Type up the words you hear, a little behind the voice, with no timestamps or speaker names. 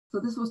So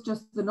this was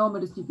just the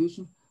normal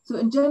distribution. So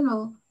in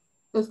general,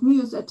 if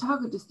mu is a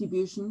target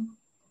distribution,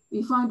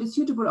 we find a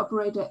suitable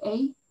operator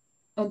A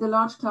and the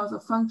large class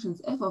of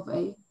functions f of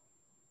A,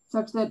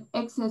 such that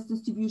X has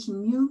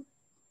distribution mu,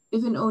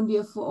 if and only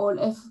if for all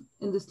f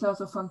in this class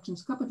of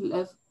functions capital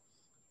F,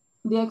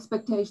 the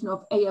expectation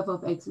of AF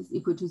of X is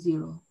equal to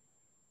 0.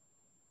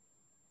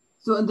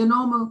 So in the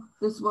normal,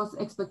 this was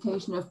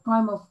expectation f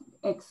prime of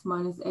X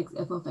minus X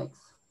f of X.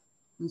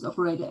 This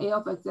operator A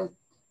of X,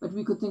 but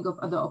we could think of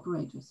other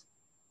operators.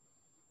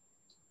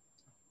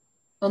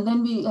 And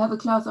then we have a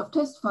class of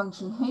test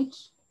function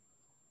H,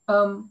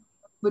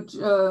 which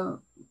are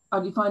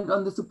defined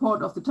on the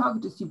support of the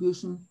target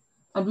distribution,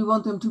 and we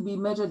want them to be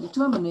measure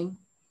determining.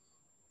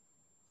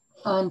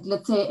 And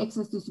let's say X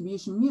has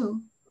distribution mu,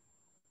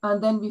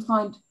 and then we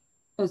find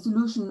a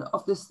solution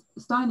of this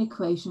Stein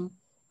equation,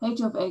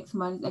 H of X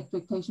minus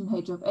expectation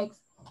H of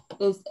X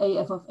is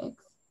AF of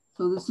X.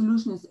 So the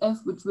solution is F,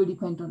 which will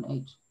depend on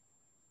H.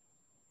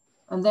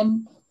 And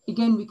then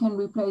again, we can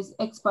replace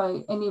X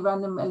by any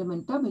random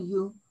element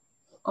W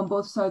on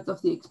both sides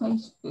of the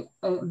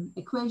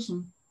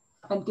equation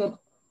and get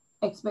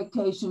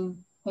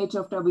expectation H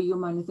of W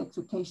minus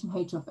expectation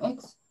H of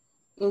X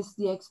is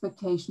the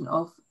expectation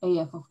of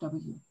AF of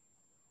W.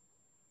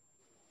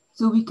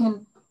 So we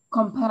can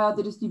compare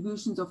the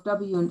distributions of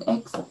W and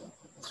X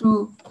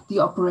through the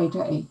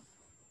operator A.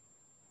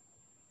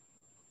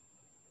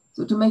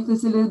 So to make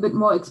this a little bit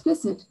more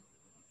explicit,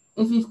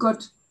 if we've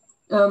got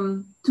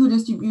two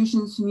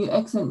distributions, mu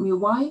X and mu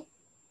Y,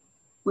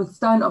 with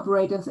Stein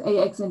operators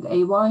AX and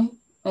AY,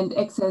 and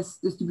X has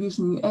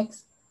distribution mu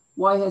X,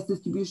 Y has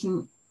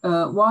distribution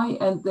Y,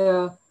 and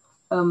there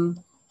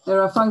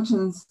are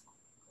functions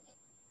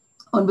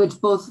on which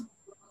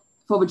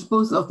for which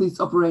both of these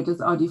operators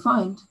are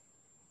defined,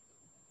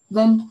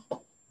 then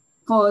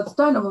for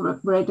Stein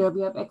operator,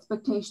 we have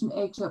expectation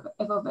H of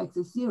f of X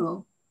is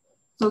 0.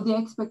 So the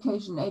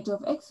expectation H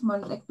of X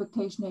minus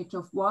expectation H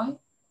of Y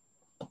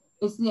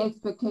is the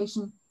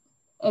expectation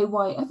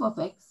AY f of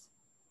X,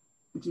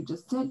 which we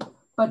just said,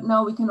 but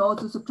now we can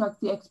also subtract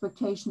the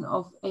expectation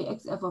of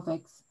AX f of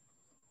X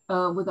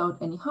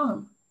without any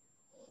harm.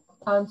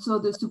 And so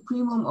the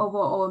supremum over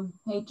all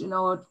H in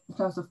our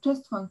class of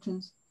test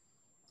functions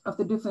of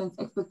the difference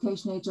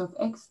expectation H of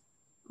X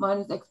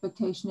minus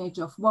expectation H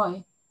of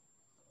Y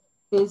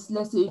is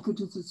less or equal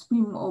to the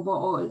supremum over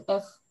all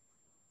F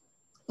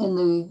in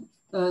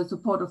the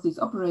support of these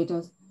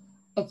operators,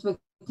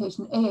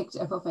 expectation AX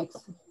f of X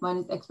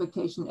minus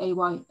expectation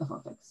AY f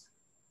of X.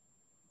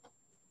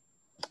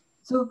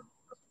 So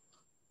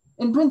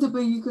in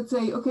principle, you could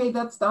say, okay,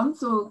 that's done.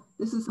 So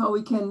this is how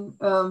we can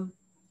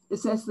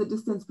assess the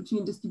distance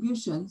between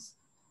distributions.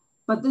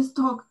 But this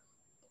talk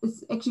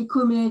is actually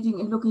culminating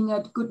in looking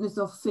at goodness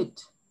of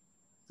fit.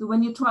 So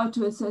when you try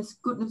to assess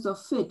goodness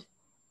of fit,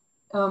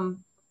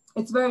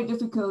 it's very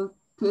difficult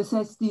to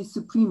assess these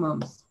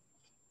supremums.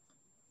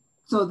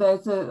 So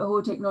there's a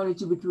whole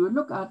technology which we will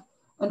look at.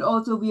 And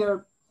also we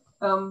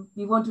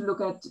want to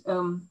look at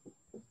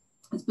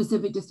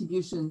specific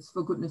distributions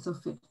for goodness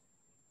of fit.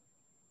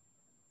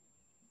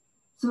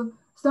 So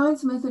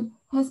Stein's method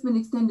has been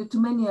extended to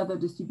many other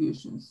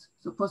distributions.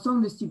 So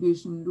Poisson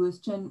distribution, Lewis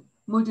Chen,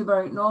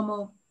 multivariate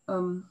normal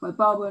by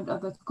Barbour and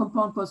others,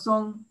 compound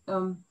Poisson,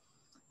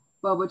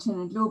 Barbour, Chen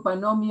and Low,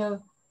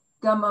 binomial,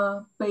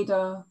 gamma,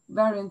 beta,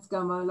 variance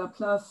gamma,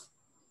 Laplace.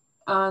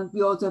 And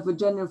we also have a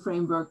general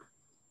framework,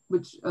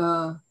 which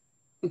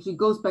actually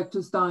goes back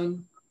to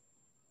Stein,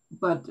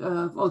 but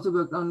I've also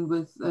worked on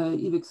with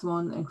Yvik,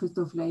 Swan and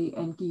Christophe Lay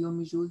and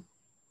Guillaume Mijoule.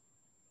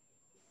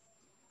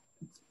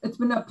 It's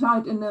been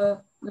applied in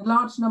a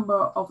large number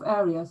of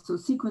areas, so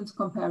sequence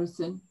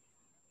comparison,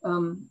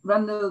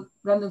 random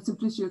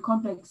simplicial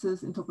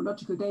complexes in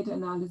topological data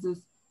analysis,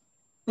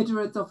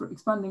 iterates of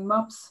expanding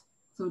maps,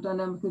 so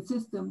dynamical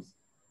systems,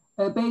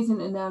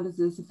 Bayesian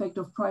analysis, effect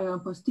of prior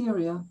and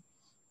posterior,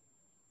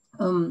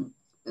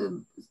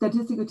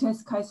 statistical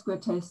tests, chi-square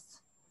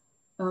tests,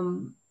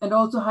 and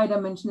also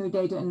high-dimensional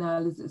data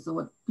analysis, or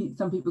what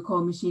some people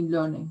call machine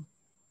learning.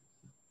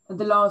 And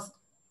the last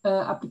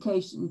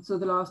application, so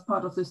the last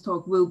part of this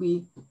talk will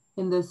be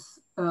in this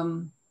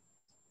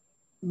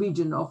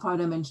region of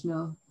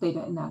high-dimensional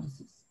data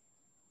analysis.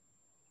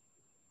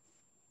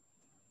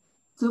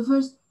 So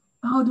first,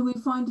 how do we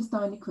find the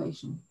Stein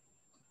equation?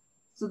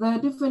 So there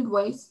are different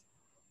ways,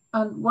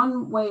 and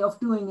one way of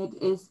doing it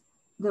is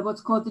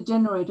what's called the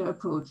generator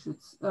approach. It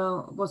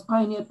was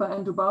pioneered by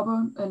Andrew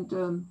Barbour,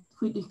 and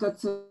Friedrich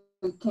Götze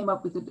came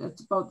up with it at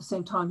about the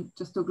same time. It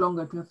just took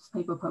longer to have this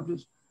paper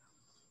published.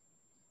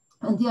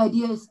 And the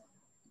idea is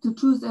to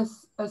choose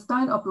as a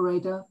Stein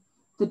operator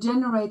the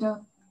generator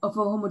of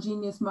a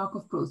homogeneous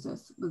Markov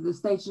process with the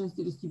stage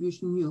density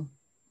distribution mu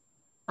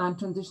and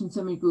transition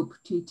semigroup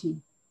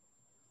TT.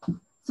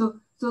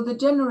 So the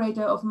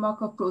generator of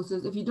Markov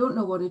process, if you don't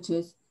know what it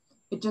is,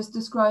 it just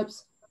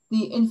describes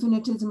the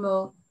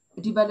infinitesimal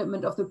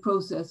development of the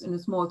process in a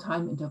small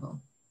time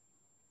interval.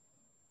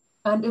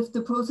 And if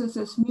the process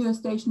has mu as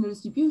stationary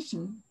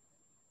distribution,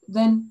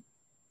 then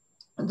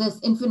this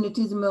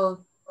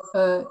infinitesimal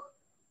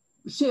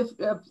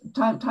shift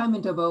time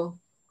interval,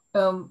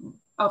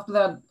 after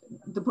that,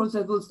 the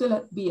process will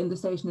still be in the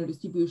stationary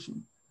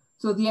distribution.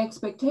 So the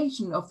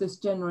expectation of this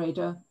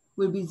generator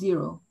will be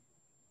 0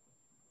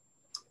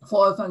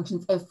 for all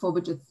functions f for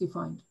which it's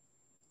defined.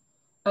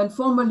 And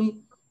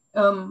formally,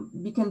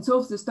 we can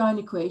solve the Stein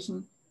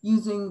equation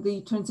using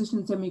the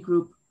transition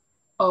semigroup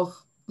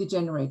of the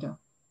generator,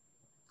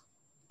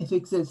 if it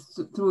exists,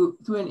 through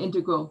an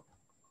integral.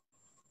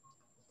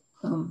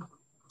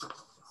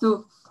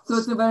 So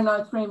it's a very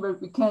nice framework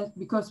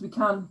because we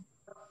can.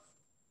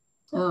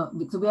 So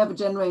we have a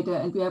generator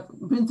and we have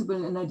in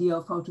principle an idea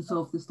of how to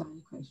solve the Stein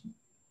equation.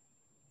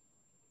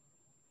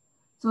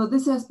 So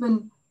this has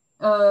been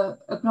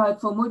applied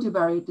for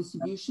multivariate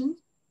distributions.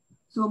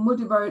 So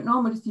multivariate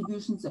normal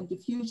distributions and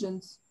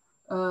diffusions.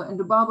 And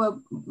the Barber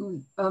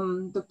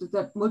looked at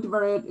that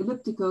multivariate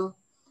elliptical.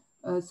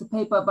 It's a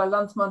paper by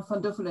Landsmann,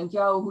 van Duffel, and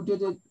Yao, who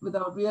did it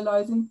without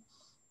realizing.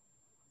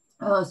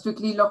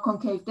 Strictly log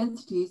concave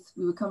densities,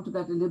 we will come to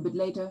that a little bit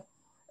later.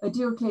 A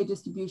Dirichlet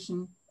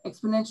distribution,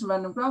 exponential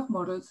random graph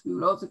models, we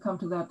will also come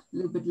to that a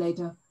little bit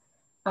later.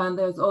 And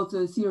there's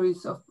also a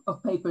series of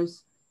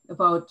papers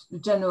about the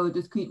general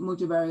discrete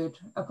multivariate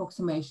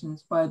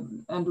approximations by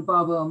Andrew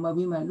Barber,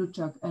 Mawima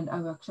Luchak, and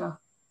Yvik Shah.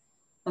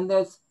 And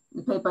there's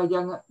the paper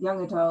Yang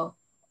et al.,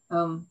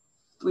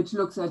 which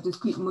looks at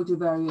discrete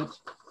multivariate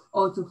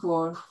also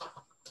for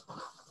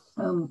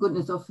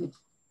goodness of fit.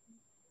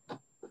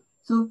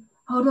 So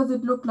how does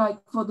it look like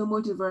for the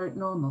multivariate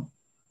normal?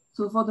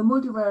 So for the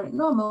multivariate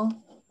normal,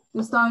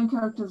 the Stein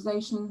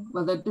characterization,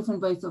 well, there are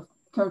different ways of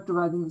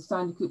characterizing the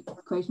Stein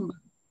equation,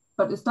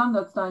 but the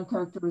standard Stein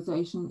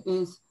characterization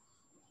is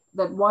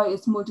that Y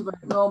is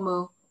multivariate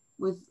normal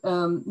with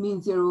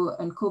mean 0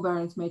 and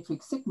covariance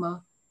matrix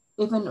sigma,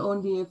 if and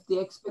only if the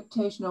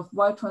expectation of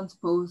Y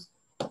transpose,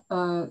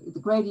 the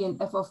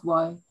gradient f of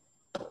Y,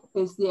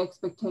 is the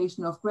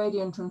expectation of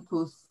gradient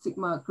transpose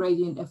sigma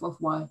gradient f of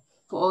Y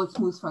for all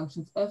smooth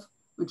functions f,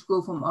 which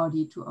go from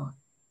Rd to R.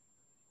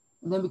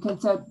 And then we can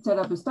set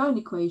up a Stein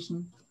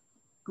equation,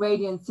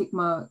 gradient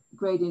sigma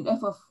gradient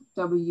f of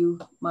W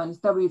minus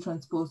W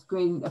transpose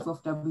gradient f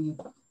of W,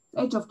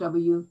 h of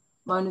W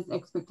minus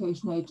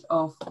expectation h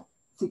of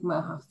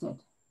sigma half z.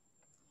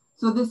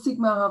 So this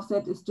sigma half z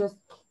is just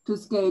to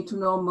scale to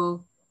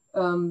normal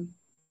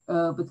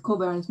with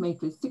covariance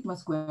matrix sigma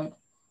squared.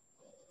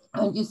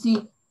 And you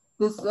see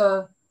this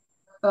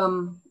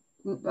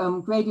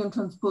gradient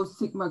transpose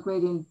sigma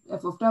gradient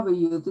f of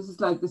W, this is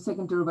like the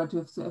second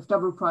derivative, so f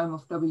double prime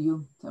of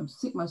W times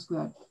sigma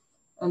squared.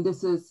 And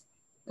this is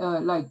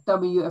like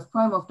W f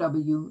prime of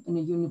W in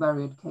a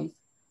univariate case.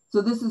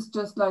 So this is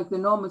just like the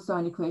normal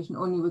Stein equation,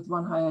 only with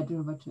one higher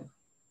derivative.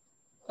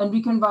 And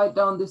we can write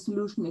down the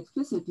solution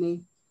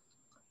explicitly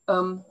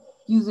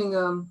using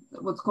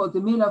what's called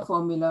the Miller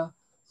formula.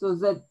 So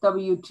that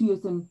W2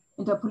 is an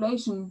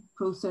interpolation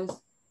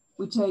process.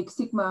 We take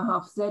sigma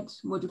half z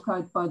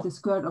multiplied by the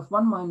square root of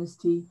 1 minus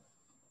t,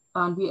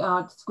 and we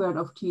add square root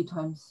of t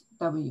times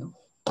W.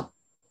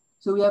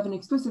 So we have an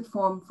explicit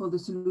form for the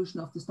solution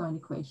of the Stein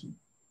equation,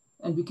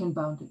 and we can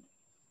bound it.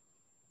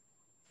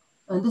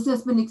 And this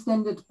has been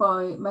extended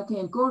by Mackey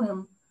and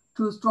Gorham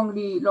to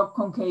strongly log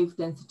concave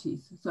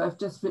densities. So I've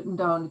just written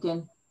down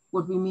again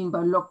what we mean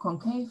by log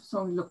concave.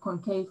 Strongly log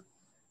concave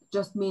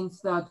just means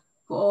that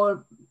for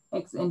all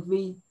x and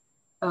v,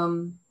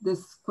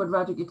 this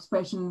quadratic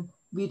expression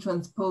v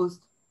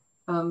transposed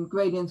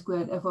gradient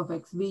squared f of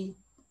xv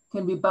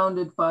can be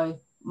bounded by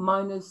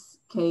minus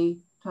k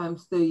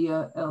times the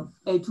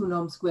A2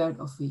 norm squared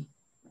of v.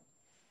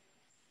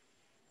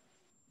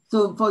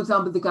 So for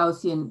example, the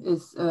Gaussian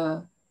is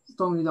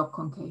strongly log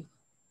concave.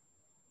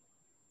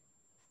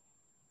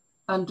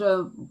 And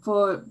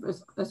for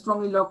a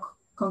strongly log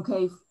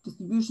concave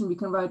distribution, we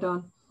can write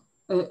down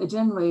a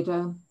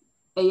generator.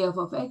 AF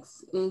of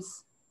x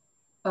is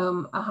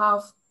a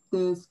half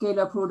the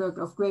scalar product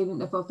of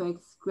gradient f of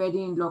x,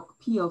 gradient log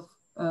p of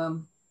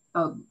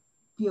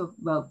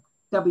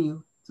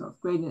w, so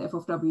gradient f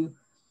of w,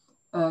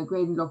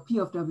 gradient log p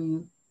of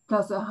w,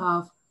 plus a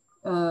half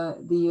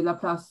the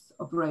Laplace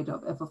operator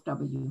of f of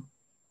w.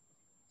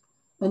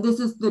 And this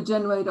is the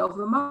generator of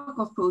a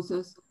Markov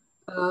process,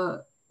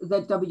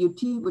 that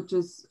WT, which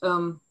is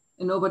an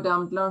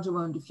overdamped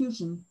Langevin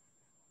diffusion.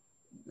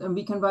 And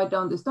we can write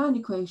down the Stein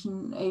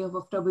equation, AF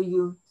of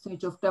W,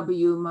 h of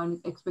W minus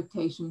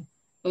expectation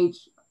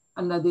H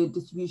under the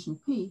distribution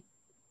P.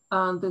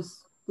 And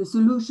the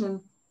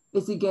solution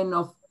is again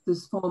of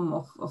this form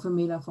of a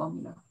Miller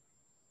formula.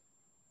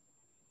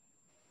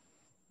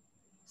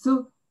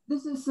 So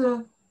this is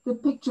the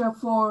picture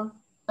for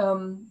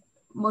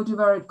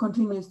multivariate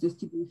continuous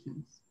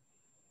distributions.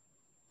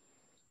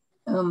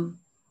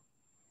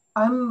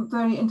 I'm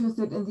very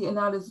interested in the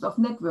analysis of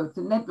networks.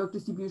 The network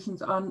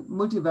distributions are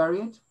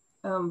multivariate,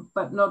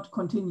 but not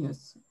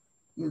continuous.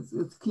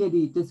 It's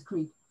clearly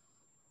discrete.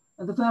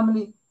 And the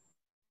family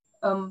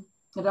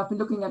that I've been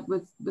looking at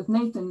with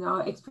Nathan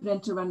are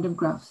exponential random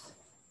graphs.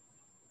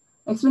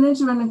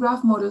 Exponential random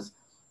graph models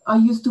are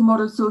used to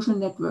model social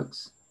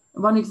networks.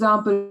 One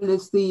example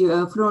is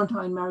the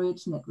Florentine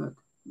marriage network.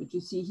 which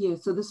you see here.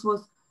 So this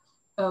was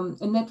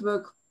a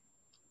network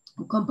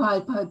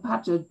compiled by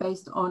Paget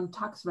based on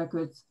tax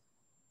records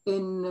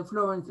in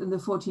Florence in the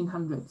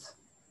 1400s.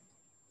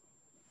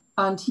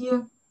 And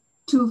here,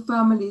 two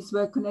families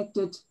were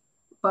connected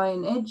by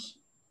an edge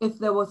if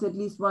there was at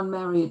least one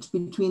marriage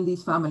between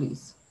these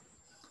families.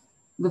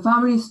 The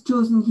families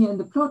chosen here in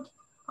the plot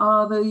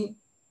are the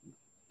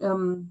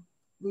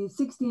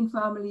 16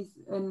 families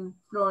in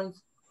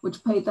Florence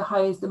which paid the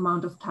highest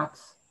amount of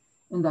tax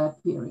in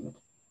that period.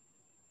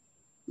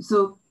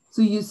 So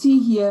you see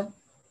here,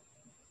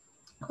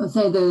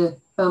 say the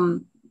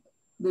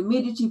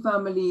Medici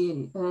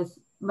family has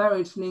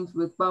marriage links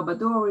with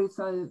Barbadori,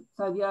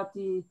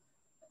 Salviati,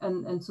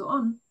 and so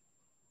on.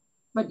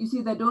 But you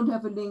see they don't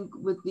have a link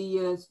with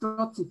the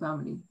Strozzi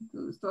family.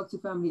 So the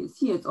Strozzi family is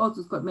here. It's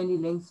also got many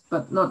links,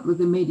 but not with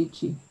the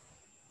Medici.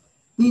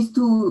 These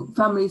two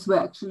families were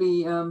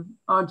actually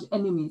arch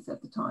enemies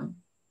at the time.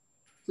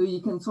 So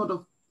you can sort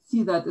of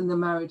see that in the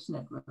marriage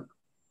network.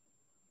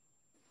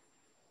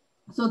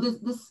 So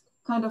this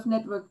kind of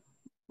network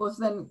was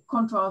then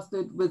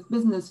contrasted with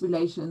business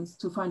relations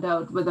to find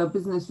out whether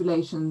business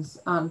relations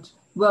and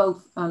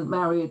wealth and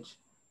marriage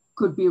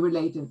could be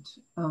related.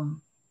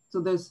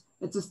 So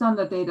it's a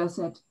standard data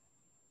set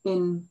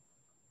in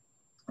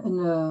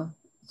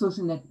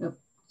social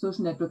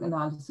network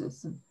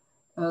analysis, and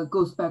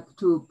goes back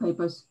to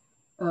papers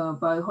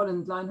by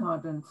Holland,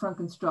 Leinhardt, and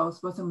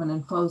Frankenstrauss, Wasserman,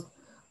 and Faust,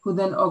 who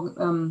then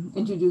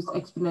introduced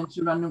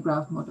exponential random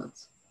graph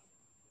models.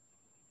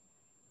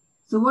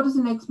 So what is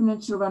an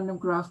exponential random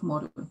graph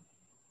model?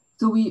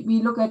 So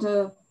we look at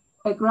a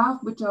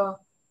graph which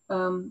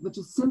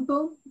is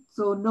simple,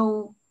 so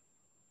no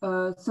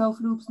self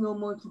loops, no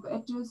multiple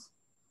edges.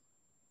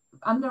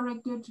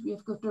 Undirected, we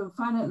have got a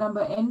finite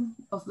number n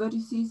of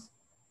vertices,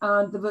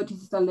 and the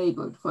vertices are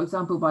labeled, for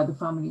example, by the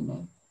family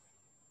name.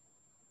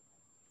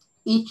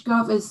 Each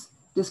graph is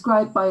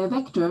described by a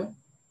vector,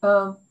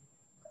 a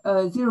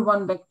 0,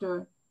 1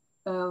 vector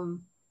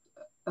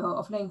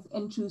of length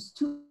n choose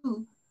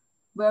 2,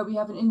 where we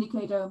have an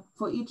indicator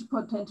for each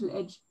potential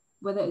edge,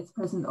 whether it's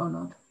present or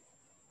not.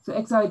 So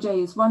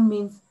xij is 1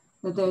 means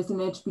that there's an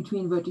edge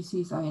between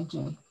vertices I and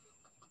j.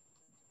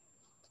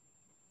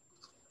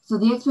 So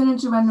the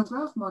exponential random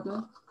graph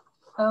model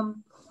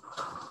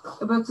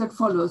works as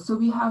follows. So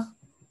we have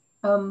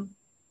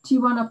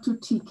t1 up to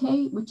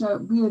tk, which are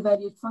real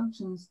valued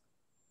functions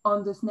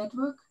on this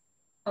network,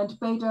 and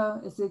beta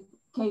is a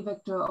k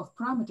vector of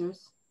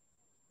parameters.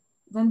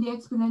 Then the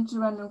exponential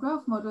random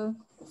graph model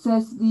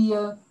says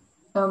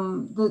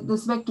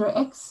this vector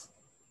x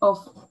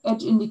of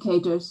edge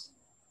indicators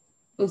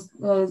is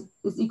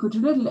equal to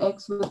little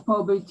x with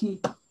probability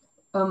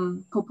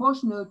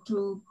proportional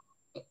to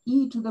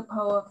e to the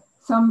power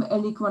sum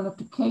l equal 1 up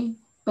to k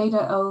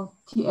beta l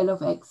tl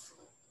of x,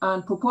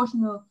 and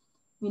proportional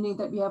meaning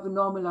that we have a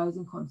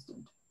normalizing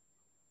constant.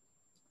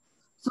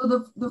 So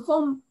the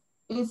form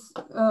is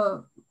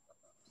so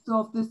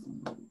of this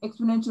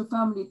exponential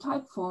family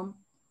type form.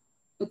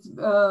 It's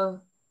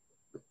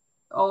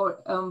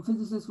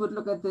physicists would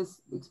look at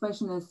this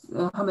expression as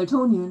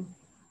Hamiltonian.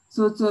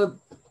 So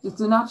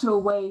it's a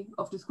natural way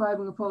of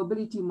describing a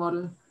probability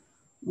model,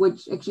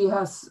 which actually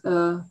has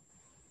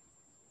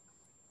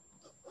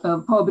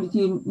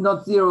probability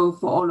not 0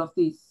 for all of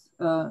these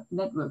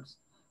networks.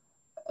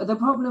 The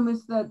problem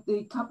is that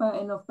the kappa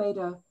n of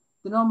beta,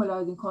 the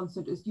normalizing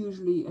constant, is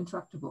usually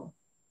intractable.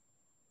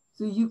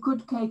 So you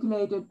could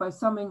calculate it by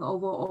summing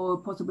over all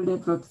possible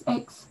networks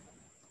x,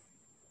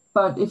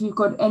 but if you've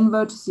got n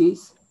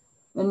vertices,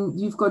 then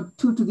you've got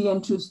 2 to the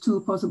n choose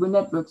 2 possible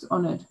networks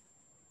on it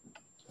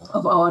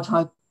of our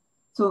type.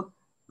 So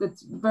that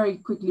very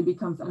quickly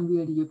becomes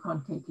unwieldy. You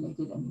can't calculate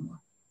it anymore.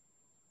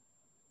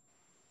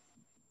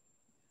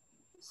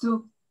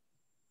 So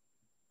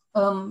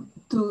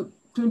to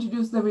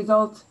introduce the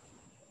result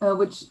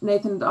which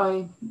Nathan and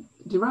I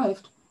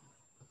derived,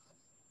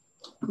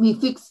 we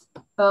fix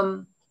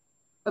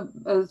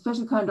a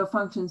special kind of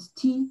functions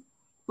t,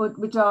 but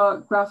which are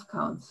graph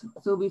counts.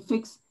 So we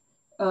fix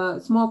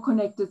small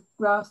connected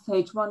graphs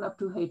h1 up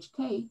to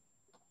hk,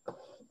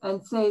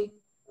 and say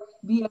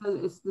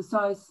VL is the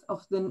size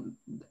of the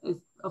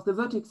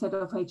vertex set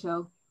of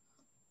HL,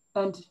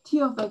 and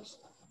T of X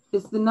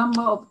is the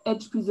number of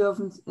edge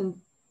preserving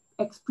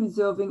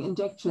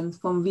injections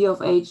from V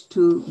of H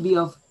to V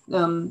of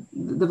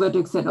the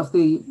vertex set of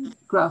the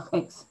graph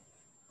X.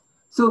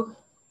 So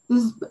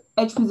this is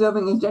edge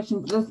preserving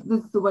injection. This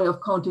is the way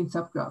of counting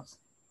subgraphs.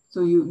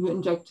 So you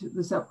inject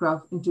the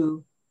subgraph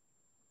into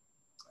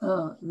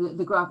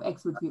the graph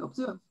X which we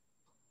observe,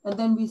 and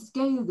then we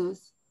scale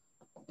this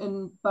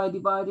by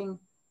dividing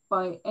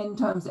by n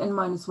times n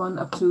minus 1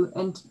 up to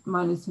n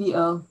minus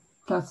VL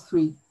plus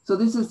 3. So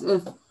this is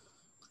if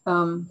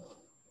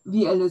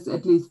VL is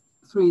at least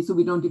 3, so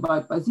we don't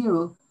divide by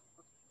 0.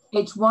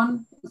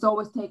 H1 is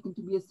always taken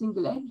to be a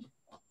single edge,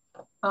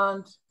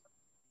 and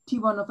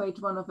T1 of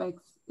H1 of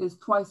X is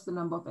twice the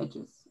number of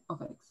edges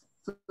of X.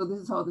 So this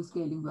is how the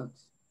scaling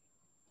works.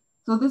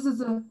 So this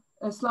is a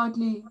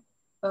slightly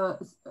a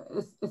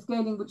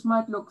scaling which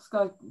might look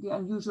slightly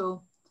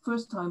unusual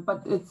first time,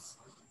 but it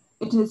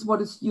is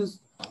what is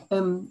used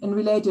in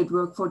related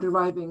work for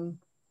deriving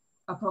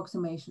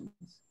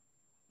approximations.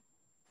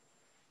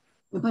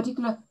 In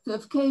particular, so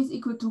if k is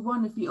equal to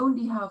 1, if we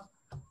only have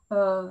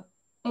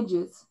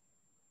edges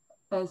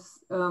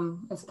as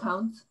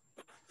counts,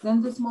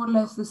 then this model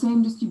has the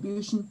same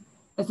distribution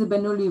as a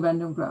Bernoulli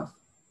random graph.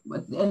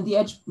 And the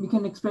edge, we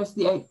can express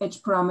the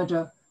edge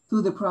parameter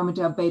through the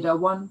parameter beta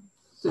 1,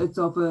 so it's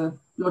of a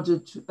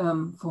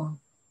logit form.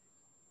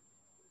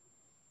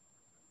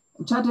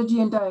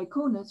 Chatterjee and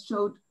Diaconis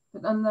showed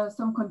that under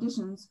some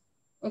conditions,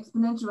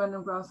 exponential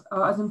random graphs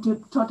are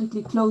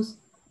asymptotically close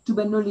to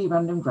Bernoulli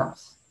random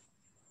graphs.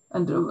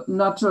 And a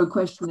natural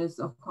question is,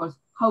 of course,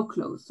 how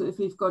close? So if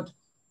we've got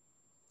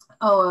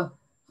our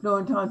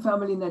Florentine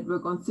family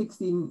network on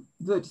 16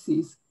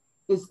 vertices,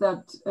 is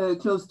that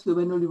close to a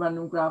Bernoulli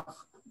random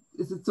graph?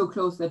 Is it so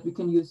close that we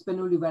can use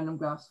Bernoulli random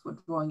graphs for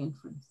drawing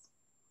inference?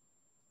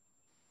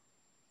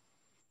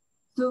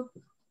 So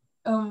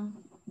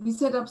we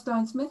set up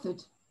Stein's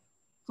method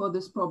for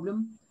this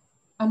problem.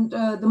 And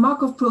the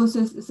Markov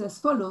process is as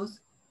follows.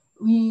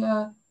 We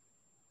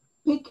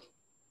pick,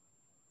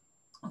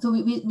 so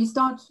we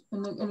start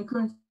in a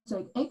current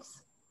state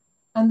X,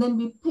 and then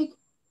we pick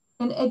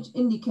an edge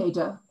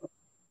indicator,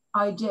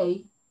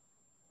 ij,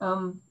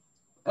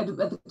 at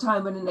the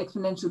time when an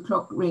exponential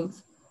clock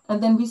rings,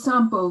 and then we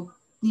sample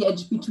the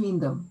edge between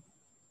them.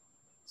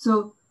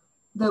 So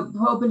the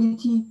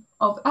probability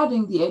of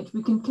adding the edge,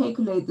 we can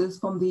calculate this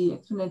from the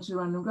exponential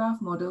random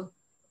graph model.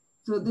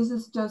 So this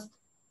is just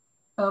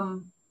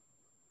the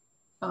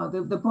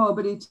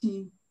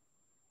probability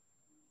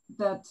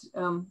that,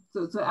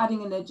 so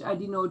adding an edge I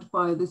denote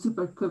by the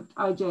superscript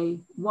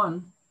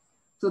ij1.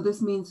 So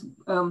this means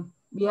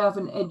we have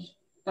an edge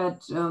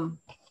at,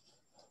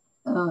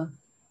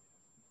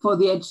 for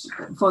the edge,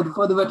 for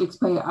the vertex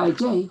pair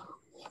ij,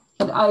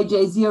 and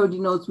ij0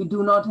 denotes we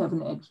do not have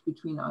an edge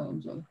between I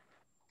and j.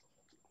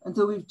 And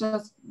so we've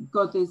just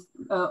got this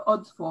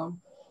odds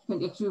form,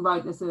 can actually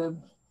write as a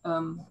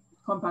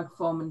compact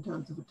form in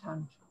terms of a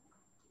tangent.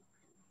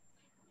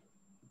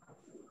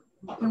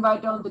 You can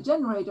write down the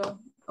generator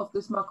of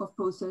this Markov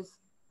process.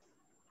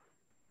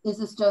 This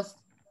is just,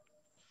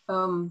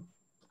 so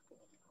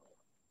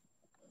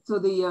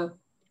the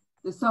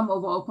sum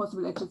over all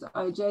possible edges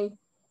ij,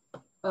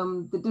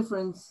 the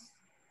difference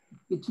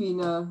between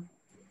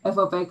f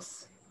of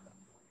x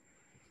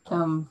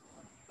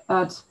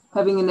at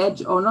having an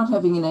edge or not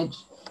having an edge,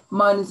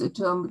 minus a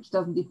term which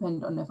doesn't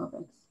depend on f of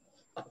x.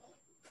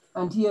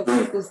 And here,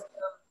 this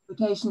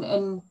notation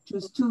n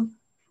choose 2,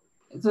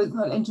 so it's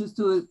not n choose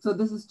 2, so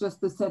this is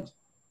just the set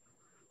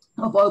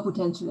of all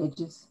potential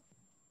edges.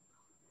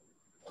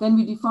 Then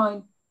we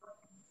define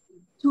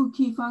two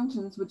key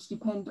functions which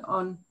depend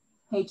on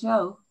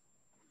HL.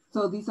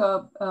 So these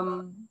are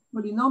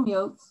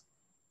polynomials.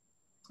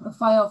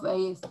 Phi of A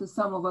is the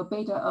sum over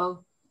beta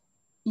L.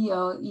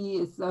 EL, E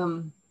is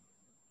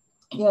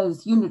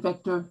unit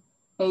vector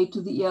A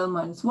to the EL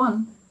minus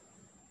 1.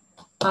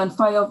 And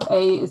phi of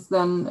A is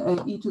then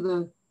E to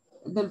the,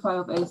 then phi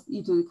of A is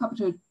E to the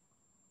capital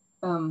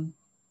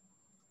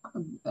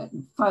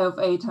phi of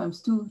A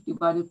times 2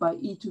 divided by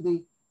E to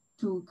the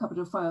 2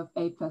 capital phi of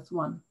A plus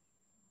 1.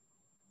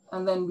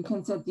 And then we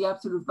can set the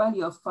absolute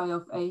value of phi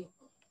of A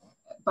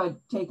by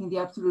taking the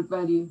absolute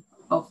value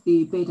of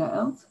the beta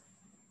L's.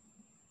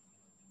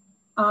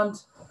 And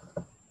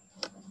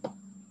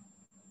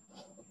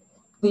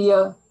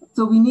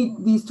so we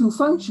need these two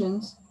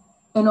functions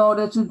in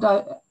order to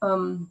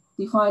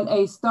define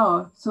A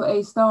star. So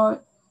A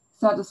star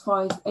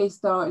satisfies A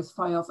star is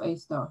phi of A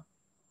star.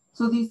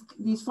 So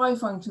these phi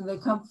functions, they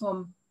come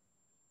from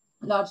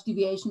large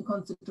deviation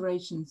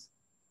considerations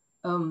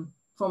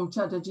from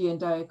Chatterjee and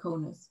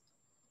Diaconis.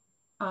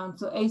 And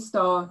so A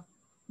star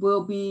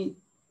will be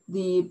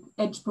the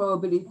edge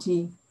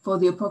probability for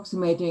the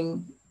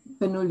approximating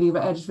Bernoulli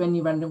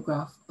edge-friendly random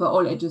graph, but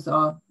all edges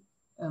are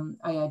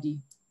IID.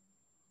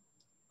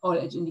 All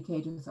edge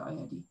indicators are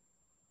IID.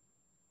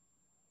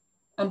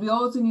 And we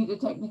also need a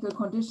technical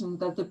condition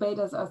that the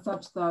betas are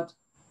such that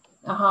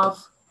a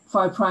half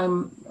phi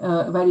prime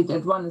valued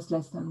at 1 is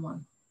less than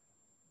 1.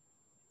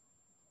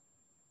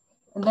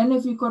 And then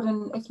if you've got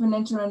an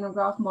exponential random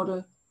graph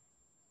model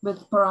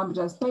with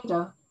parameters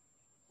beta,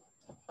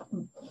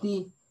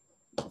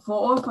 for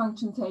all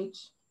functions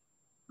h,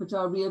 which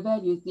are real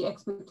values, the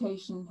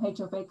expectation h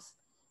of x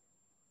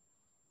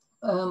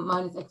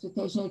minus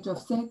expectation h of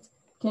z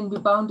can be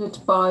bounded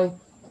by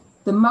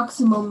the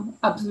maximum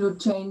absolute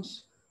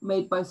change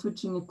made by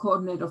switching a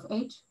coordinate of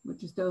h,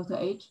 which is delta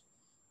h,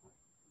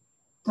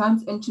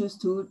 times n choose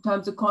 2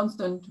 times a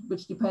constant,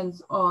 which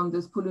depends on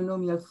this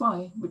polynomial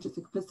phi, which is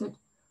explicit.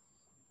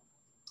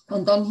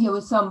 And then here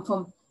we sum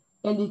from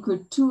L equal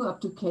 2 up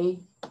to k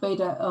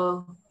beta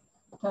L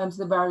times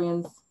the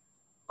variance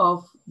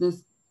of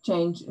this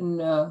change in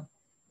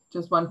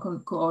just one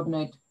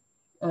coordinate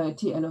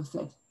TL of z.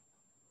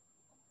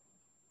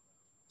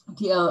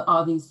 TL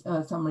are these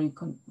summary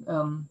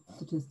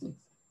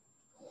statistics.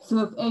 So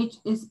if H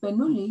is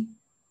Bernoulli,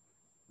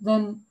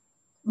 then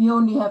we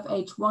only have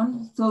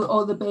H1, so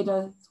all the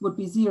betas would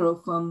be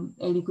 0 from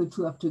L equal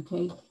 2 up to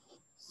K.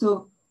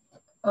 So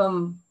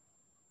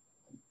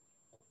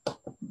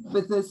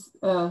with this,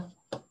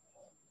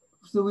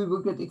 so we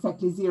will get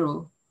exactly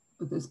 0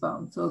 with this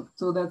bound.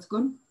 So that's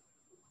good.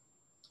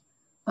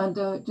 And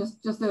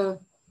just a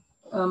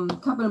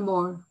couple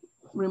more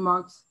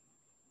remarks.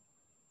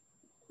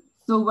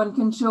 So one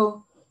can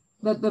show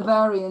that the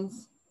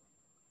variance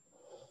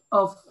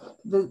of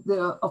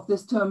of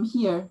this term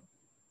here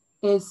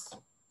is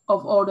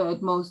of order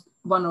at most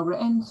 1 over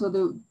n. So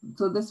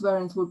this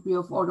variance would be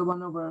of order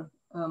 1 over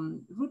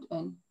root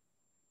n.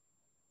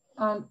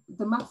 And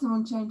the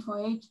maximum change for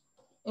h,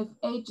 if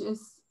h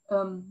is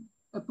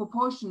a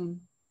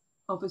proportion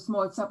of a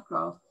small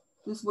subgraph,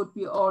 this would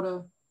be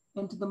order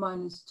n to the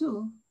minus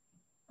 2.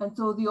 And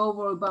so the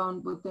overall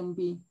bound would then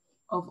be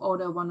of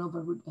order 1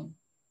 over root n.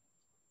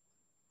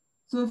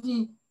 So if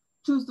you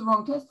choose the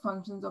wrong test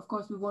functions, of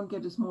course, we won't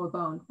get a small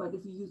bound. But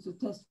if you use a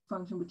test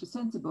function which is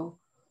sensible,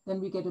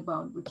 then we get a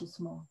bound which is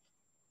small.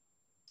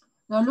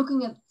 Now,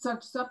 looking at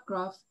such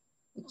subgraphs,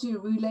 it actually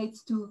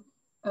relates to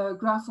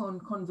graphon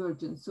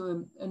convergence,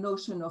 so a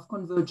notion of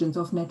convergence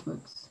of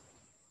networks.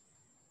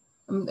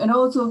 And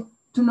also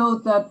to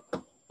note that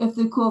if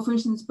the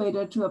coefficients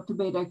beta 2 up to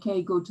beta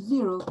k go to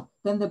 0,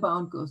 then the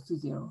bound goes to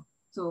 0.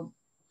 So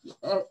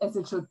as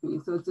it should be.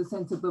 So it's a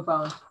sensible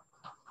bound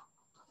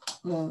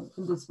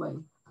in this way.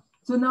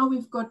 So now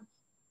we've got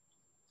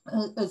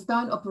a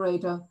Stein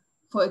operator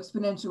for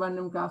exponential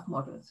random graph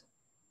models.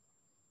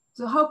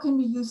 So how can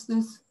we use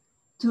this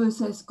to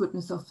assess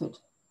goodness of fit?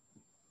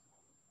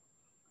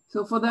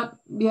 So for that,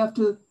 we have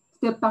to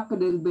step back a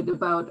little bit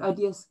about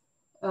ideas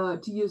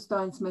to use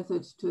Stein's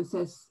method to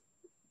assess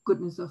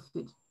goodness of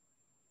fit.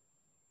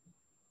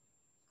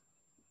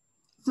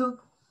 So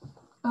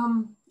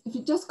if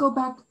you just go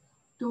back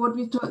to what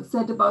we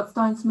said about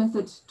Stein's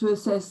method to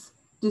assess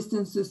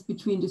distances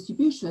between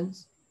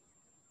distributions,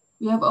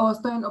 we have our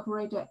Stein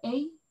operator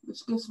A,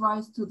 which gives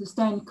rise to the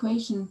Stein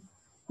equation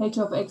h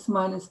of x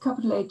minus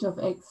capital H of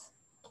x,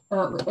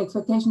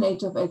 expectation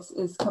h of x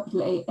is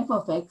capital A f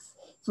of x.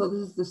 So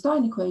this is the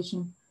Stein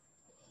equation.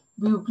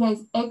 We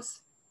replace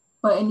x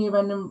by any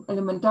random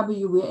element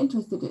w we are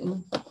interested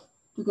in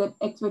to get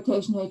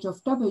expectation h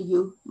of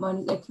w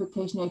minus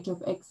expectation h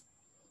of x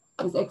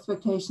is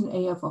expectation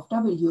af of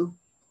w.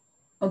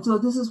 And so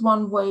this is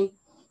one way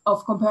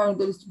of comparing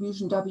the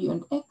distribution w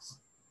and x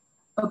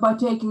by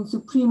taking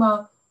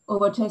suprema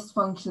over test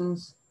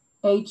functions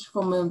h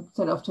from a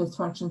set of test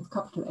functions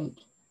capital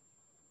H.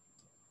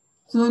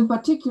 So in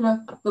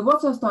particular, the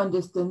Wasserstein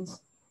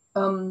distance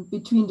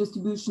between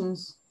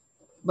distributions,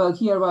 well,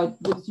 here I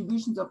write the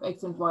distributions of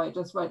x and y,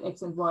 just write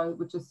x and y,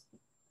 which is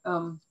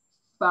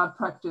bad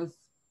practice,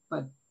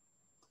 but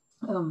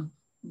you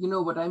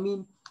know what I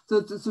mean. So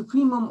it's a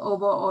supremum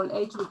over all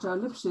h, which are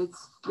Lipschitz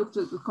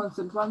is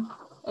constant 1,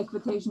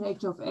 expectation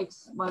h of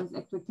x minus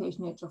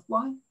expectation h of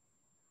y.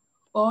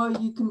 Or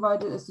you can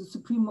write it as a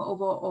supremum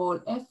over all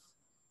f,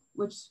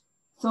 which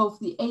solves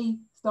the A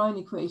Stein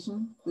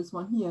equation, this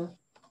one here,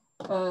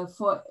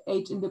 for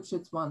h in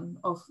Lipschitz 1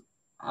 of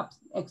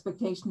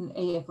expectation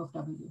af of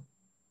w.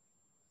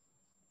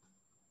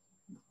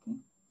 Okay.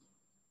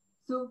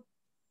 So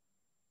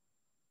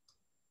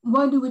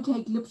why do we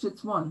take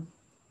Lipschitz 1?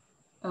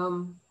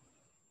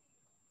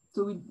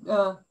 So we,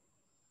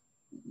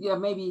 yeah,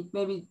 maybe,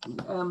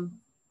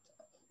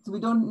 so we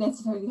don't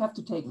necessarily have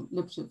to take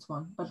Lipschitz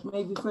 1, but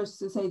maybe first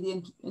to say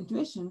the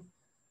intuition.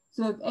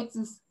 So if x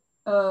is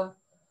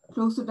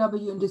close to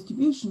w in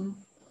distribution,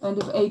 and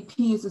if AP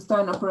is a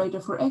Stein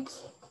operator for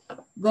x,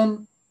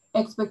 then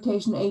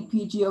expectation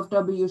APG of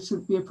w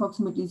should be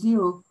approximately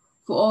 0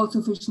 for all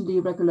sufficiently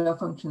regular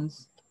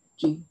functions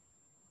g.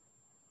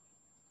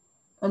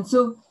 And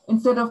so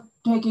instead of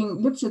taking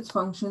Lipschitz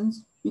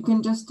functions, you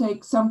can just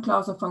take some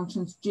class of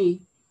functions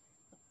g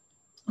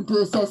to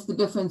assess the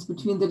difference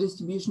between the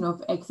distribution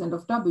of x and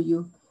of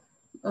w,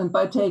 and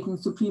by taking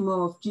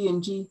supremum of g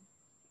and g,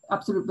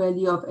 absolute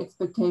value of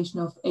expectation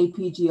of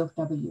APG of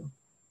w.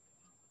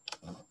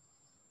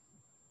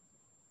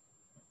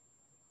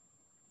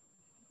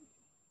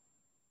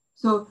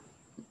 So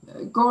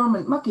Gorham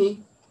and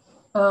Mucky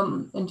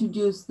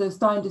introduced the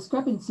Stein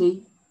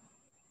discrepancy,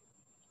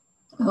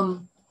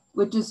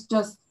 which is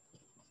just,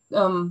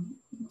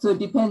 so it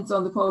depends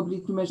on the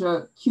probability to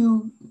measure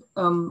q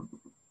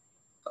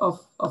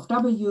of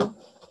w,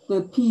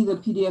 the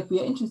PDF we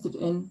are interested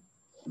in,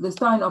 the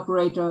Stein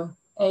operator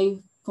A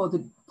for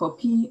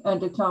P,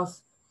 and a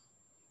class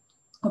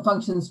of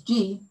functions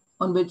G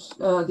on which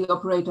the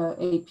operator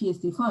AP is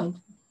defined,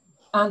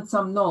 and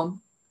some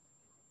norm.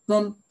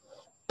 Then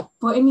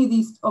for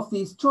any of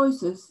these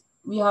choices,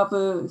 we have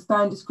a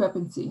Stein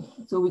discrepancy.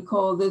 So we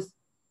call this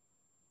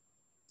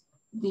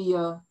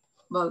the,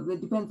 well,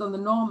 it depends on the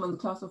norm and the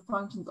class of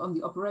functions on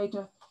the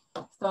operator,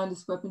 Stein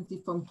discrepancy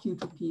from Q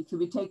to P. So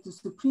we take the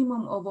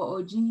supremum over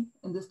all G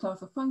in this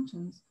class of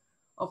functions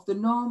of the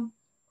norm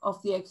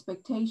of the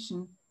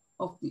expectation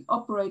of the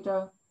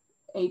operator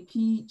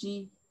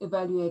APG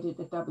evaluated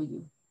at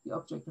W, the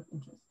object of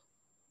interest.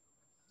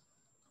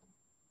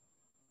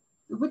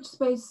 which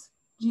space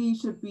G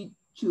should we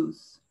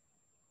choose?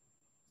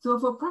 So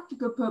for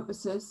practical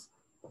purposes,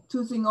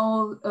 choosing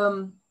all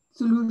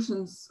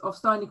solutions of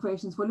Stein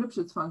equations for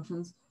Lipschitz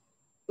functions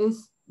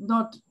is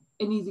not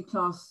an easy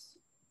class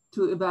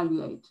to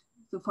evaluate.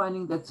 So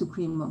finding that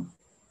supremum.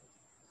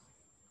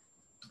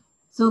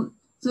 So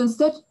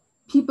instead,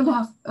 people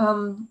have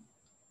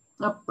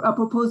are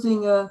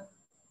proposing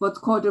what's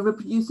called a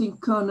reproducing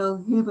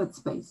kernel Hilbert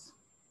space.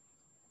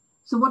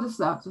 So what is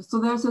that? So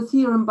there's a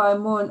theorem by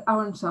Moore and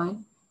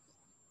Ahrenstein.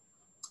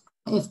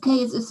 If K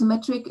is a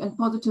symmetric and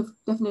positive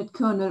definite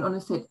kernel on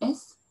a set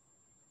S,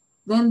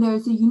 then there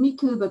is a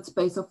unique Hilbert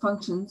space of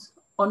functions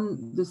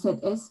on the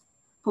set S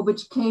for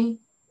which K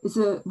is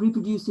a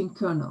reproducing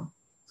kernel.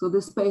 So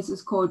this space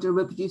is called a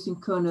reproducing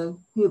kernel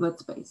Hilbert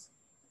space.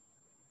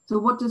 So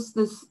what does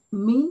this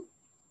mean?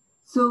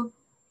 So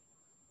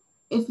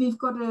if we've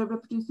got a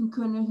reproducing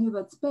kernel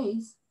Hilbert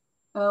space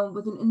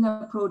with an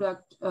inner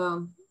product,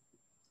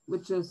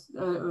 which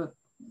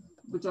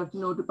I've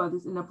denoted by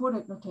this inner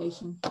product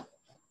notation,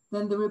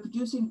 then the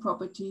reproducing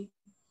property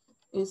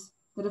is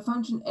that a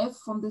function f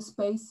from this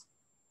space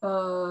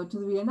to the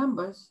real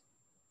numbers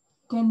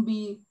can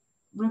be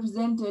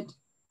represented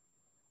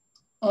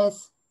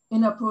as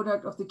inner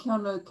product of the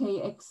kernel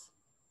kx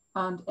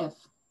and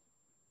f.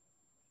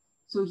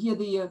 So here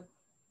the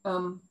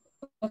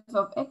f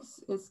of x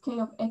is k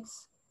of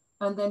x,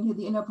 and then here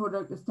the inner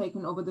product is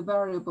taken over the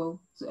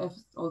variable. So f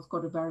is also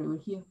got a variable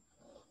here.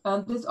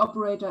 And this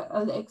operator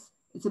Lx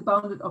is a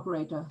bounded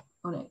operator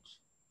on H.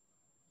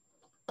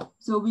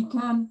 So we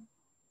can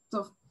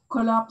sort of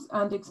collapse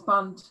and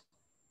expand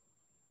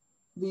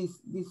the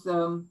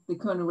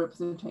kernel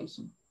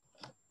representation.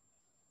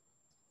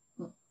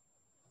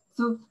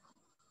 So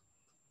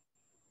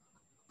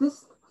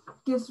this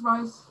gives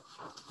rise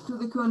to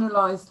the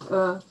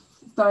kernelized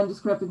Stein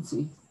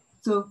discrepancy.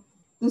 So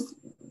this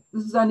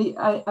is an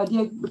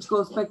idea which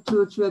goes back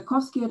to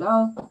Tchaikovsky et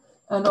al.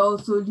 And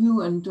also Liu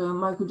and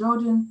Michael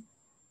Jordan,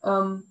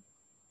 and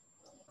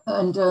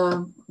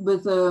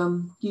with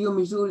Guillaume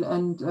Mijoule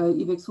and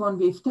Yvik Swan,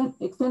 we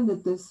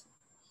extended this.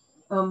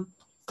 So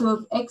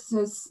if X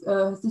has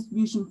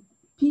distribution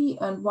P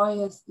and Y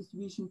has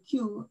distribution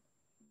Q,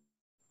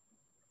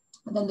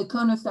 then the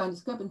kernel Stein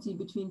discrepancy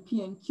between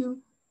P and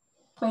Q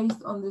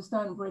based on the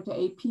Stein operator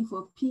AP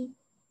for P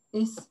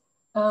is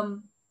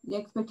the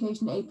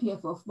expectation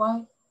APF of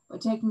Y by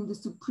taking the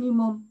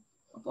supremum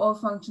of all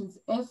functions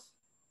F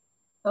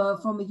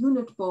from a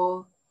unit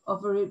ball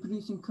of a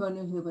reproducing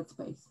kernel Hilbert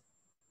space.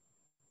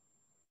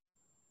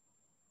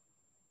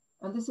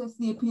 And this has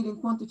the appealing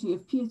quantity.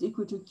 If P is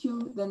equal to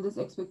Q, then this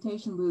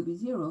expectation will be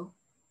 0.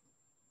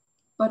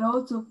 But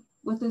also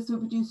with this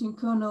reproducing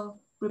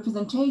kernel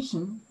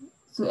representation,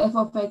 so f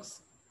of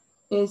x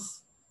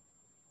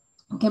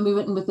can be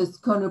written with this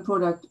kernel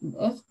product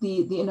f,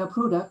 the inner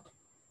product,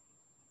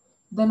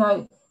 then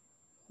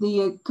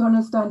the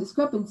kernel Stein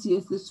discrepancy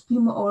is the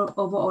supremum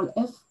over all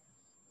f.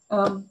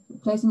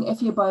 Placing f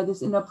here by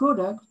this inner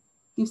product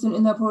gives an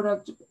inner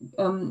product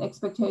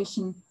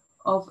expectation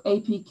of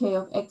APK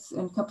of x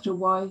and capital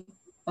Y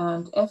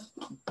and f.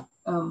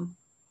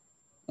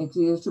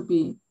 Actually, it should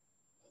be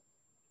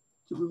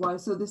Y.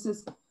 So this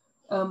is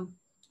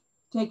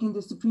taking the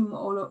supremum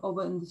all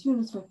over in this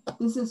unit sphere.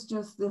 This is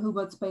just the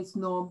Hilbert space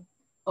norm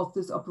of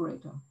this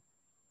operator.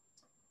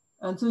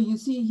 And so you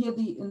see here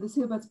in this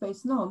Hilbert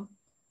space norm,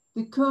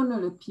 the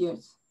kernel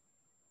appears,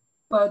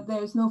 but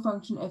there is no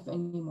function f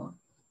anymore.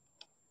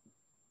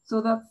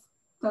 So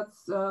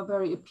that's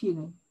very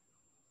appealing.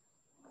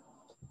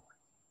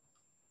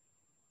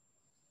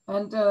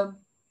 And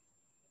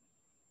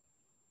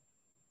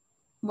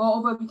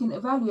moreover, we can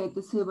evaluate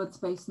this Hilbert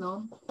space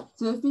norm.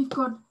 So if we've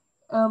got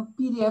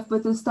PDF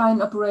with the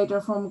Stein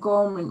operator from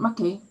Gorham and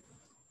Mackey,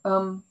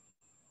 so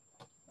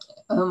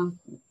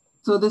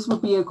this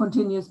would be a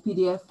continuous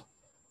PDF.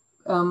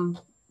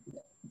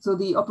 So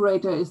the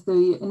operator is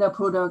the inner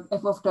product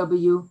f of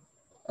w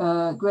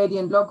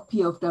gradient log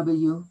p of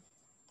w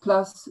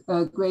plus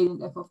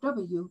gradient f of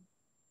w.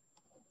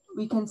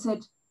 We can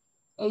set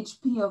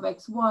hp of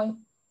xy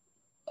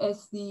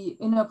as the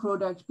inner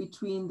product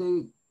between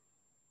the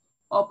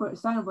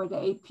Stein operator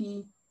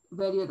AP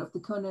variant of the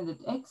kernel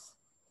at x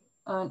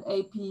and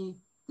AP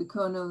the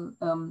kernel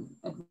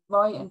at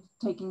y, and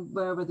taking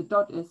wherever the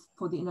dot is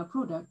for the inner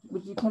product,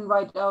 which you can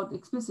write out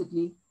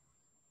explicitly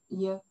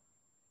here.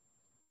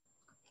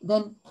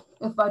 Then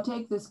if I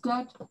take the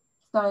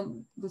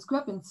Stein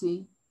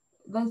discrepancy,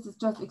 this is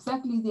just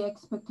exactly the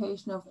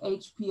expectation of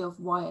HP of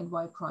y and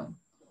y prime,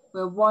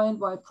 where y and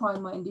y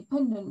prime are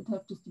independent and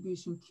have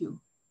distribution Q.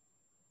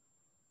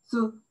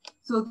 So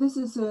this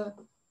is a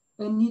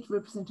neat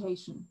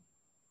representation.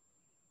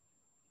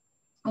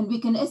 And we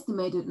can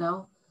estimate it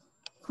now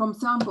from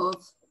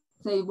samples,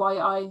 say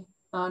yi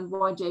and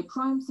yj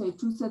prime, say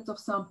 2 sets of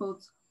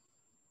samples,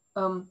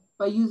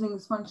 by using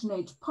this function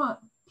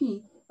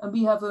hp, and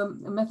we have a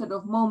method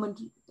of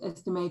moment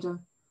estimator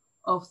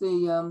of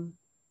the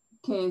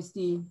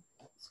KSD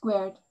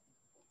squared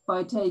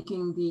by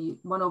taking the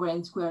 1 over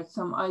n squared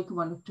sum I equal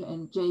 1 up to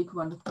n, j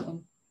equal 1 up to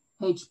n,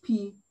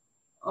 hp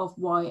of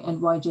y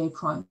and yj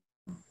prime.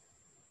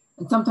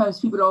 And sometimes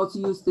people also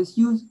use this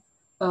U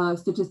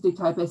statistic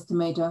type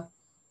estimator,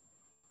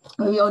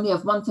 where we only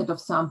have one set of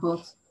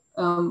samples,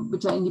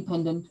 which are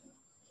independent.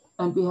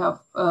 And we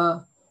have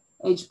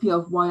HP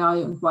of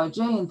yi and yj,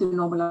 and the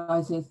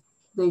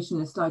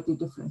normalization is slightly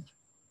different.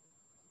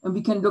 And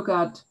we can look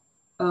at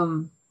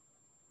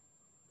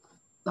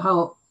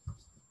how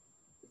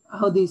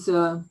these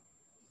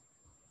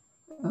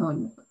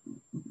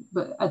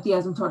but at the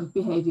asymptotic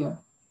behavior.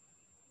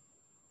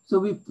 So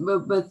we,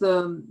 with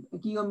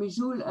Guillaume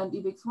Mijoule and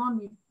Yvik Swan,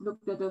 we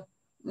looked at a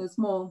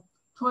small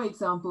toy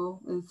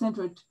example, a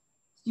centered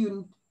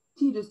student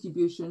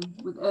t-distribution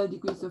with L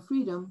degrees of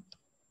freedom.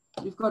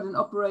 We've got an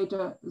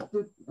operator,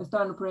 a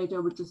Stein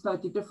operator, which is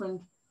slightly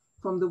different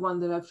from the one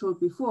that I've showed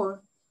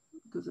before,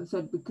 because I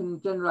said we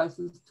can generalize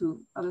this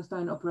to other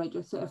Stein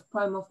operators. So f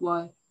prime of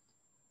y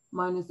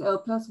minus L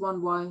plus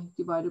 1y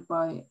divided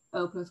by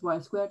L plus y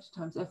squared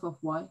times f of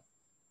y.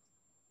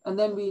 And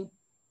then we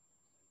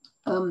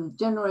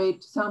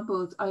generate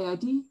samples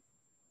IID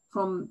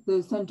from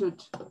the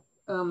centered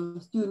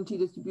student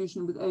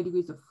t-distribution with L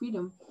degrees of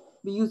freedom.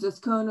 We use as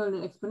kernel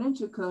an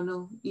exponential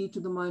kernel e to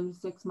the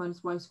minus x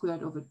minus y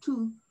squared over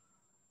 2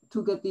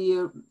 to get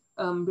the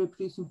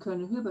reproducing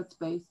kernel Hilbert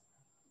space.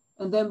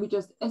 And then we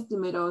just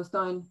estimate our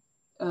Stein,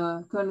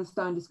 kernel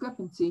Stein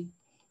discrepancy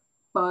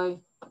by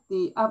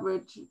the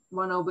average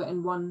 1 over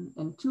n1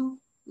 and 2,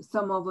 the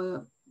sum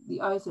over the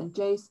i's and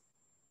j's,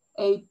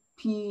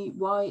 apy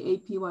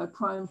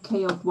prime,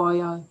 k of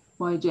yi,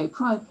 yj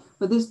prime.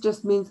 But this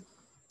just means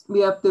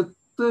we have the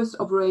first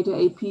operator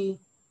ap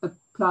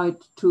applied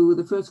to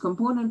the first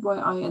component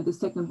yi and the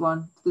second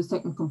one to the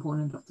second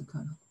component of the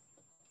kernel.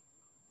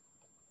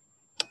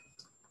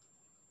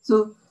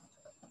 So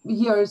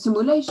here are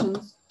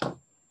simulations.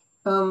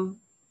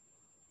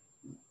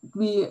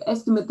 We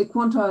estimate the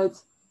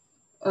quantiles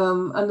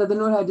under the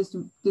null height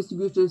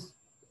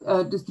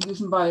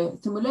distribution by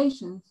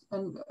simulations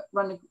and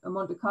run a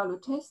Monte Carlo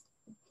test.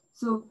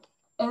 So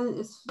L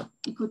is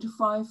equal to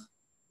 5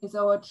 is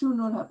our true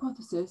null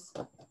hypothesis.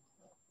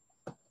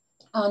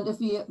 And if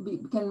we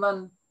can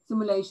run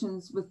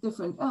simulations with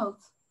different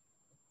L's,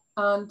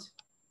 and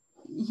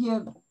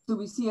here, so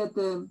we see at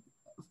the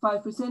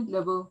 5%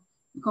 level,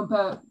 we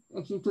compare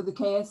actually to the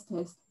KS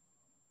test.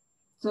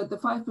 So at the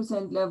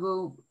 5%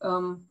 level,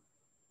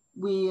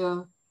 we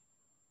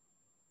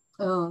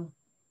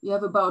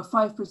have about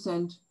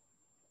 5%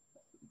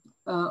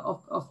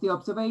 of the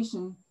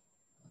observation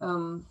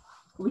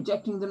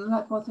rejecting the null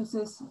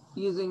hypothesis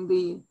using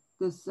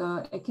this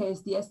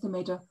KSD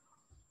estimator,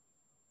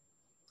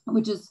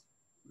 which is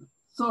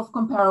sort of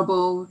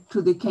comparable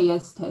to the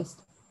KS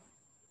test.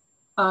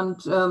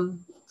 And so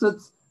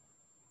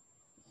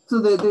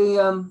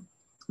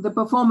the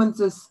performance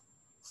is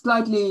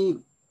slightly,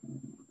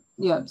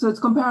 so it's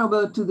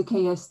comparable to the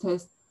KS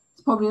test.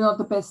 It's probably not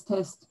the best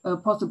test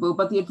possible,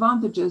 but the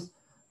advantage is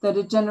that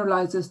it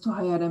generalizes to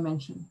higher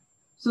dimension.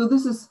 So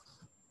this is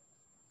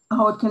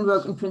how it can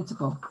work in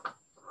principle.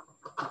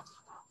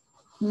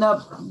 Now,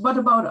 what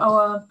about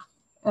our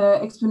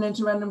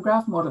exponential random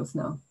graph models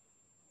now?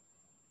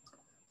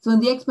 So in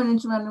the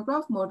exponential random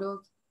graph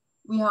models,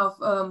 we have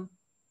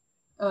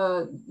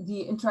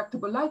the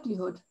intractable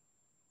likelihood.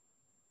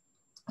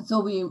 So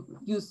we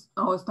use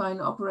our Stein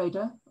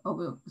operator,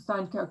 or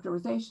Stein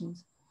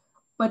characterizations.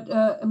 But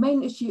a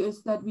main issue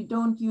is that we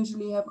don't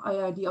usually have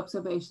IID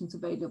observations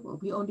available.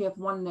 We only have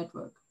one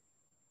network.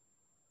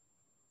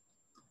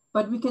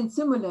 But we can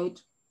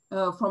simulate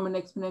from an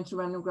exponential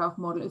random graph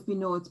model if we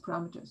know its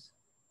parameters.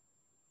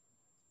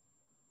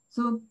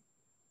 So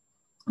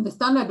the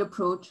standard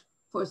approach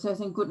for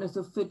assessing goodness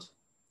of fit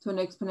to an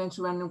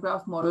exponential random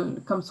graph model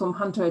comes from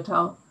Hunter et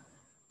al.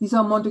 These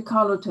are Monte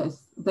Carlo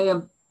tests. They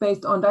are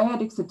based on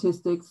dyadic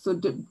statistics, so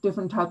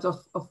different types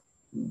of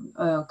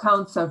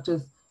counts such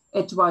as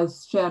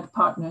edgewise shared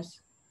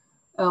partners.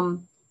 So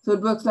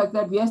it works like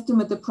that. We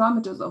estimate the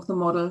parameters of the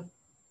model,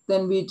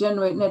 then we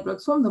generate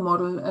networks from the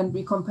model, and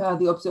we compare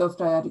the observed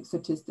dyadic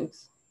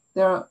statistics.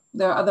 There are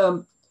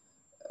other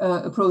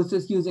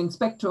approaches using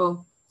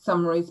spectral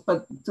summaries,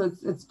 but so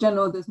it's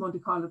general this Monte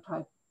Carlo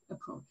type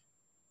approach.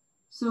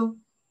 So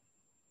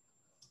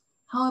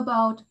how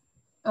about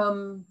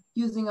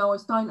using our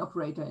Stein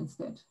operator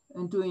instead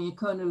and doing a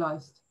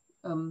kernelized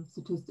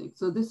statistic?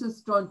 So this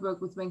is joint work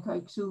with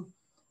Wenkai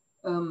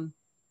and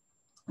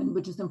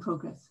which is in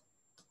progress.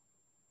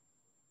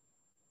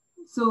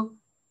 So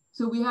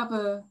we have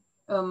a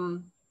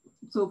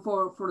so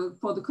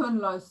for the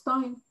kernelized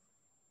Stein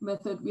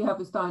method, we have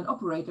a Stein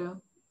operator,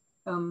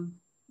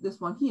 this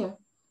one here.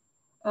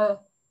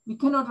 We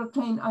cannot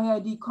obtain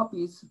IID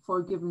copies for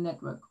a given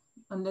network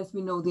unless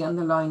we know the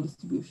underlying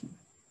distribution.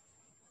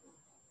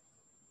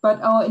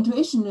 But our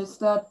intuition is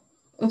that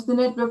if the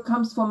network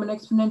comes from an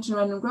exponential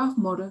random graph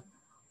model,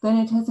 then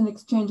it has an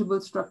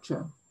exchangeable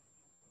structure.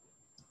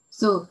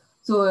 So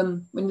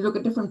when you look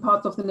at different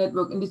parts of the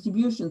network in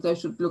distributions, they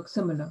should look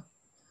similar.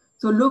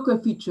 So local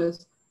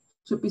features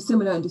should be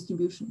similar in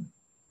distribution.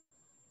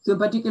 So in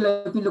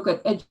particular, if we look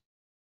at edge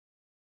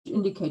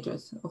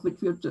indicators, of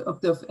which we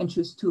observe and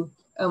choose two.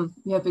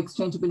 We have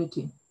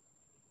exchangeability.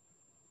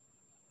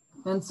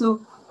 And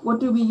so what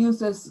do we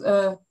use as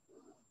a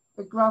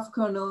graph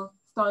kernel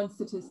Stein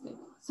statistic?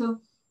 So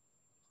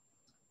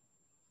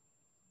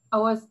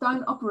our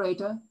Stein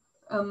operator,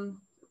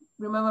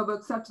 remember,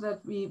 works such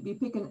that we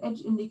pick an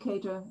edge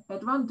indicator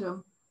at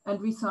random and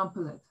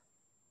resample it.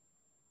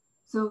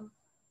 So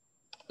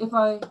if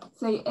I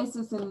say S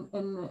is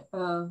in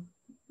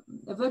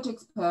a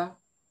vertex pair,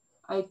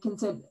 I can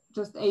set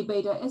just A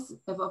beta S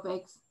f of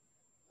x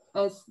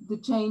as the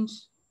change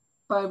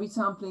by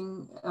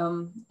resampling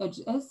edge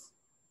S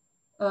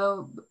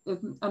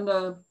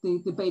under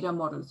the beta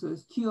model. So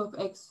it's Q of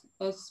x,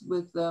 S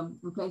with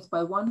replaced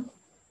by 1,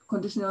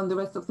 conditional on the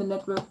rest of the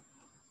network,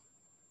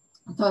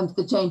 times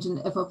the change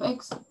in f of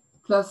x,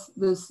 plus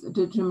this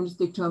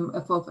deterministic term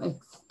f of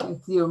x,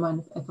 x0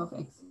 minus f of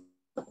x.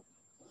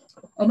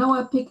 And now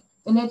I pick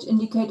an edge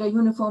indicator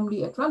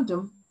uniformly at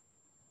random.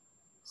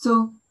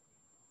 So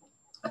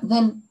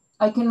then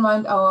I can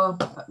write our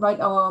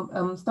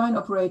Stein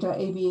operator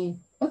ABA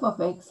f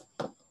of x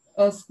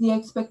as the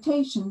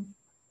expectation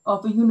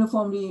of a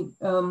uniformly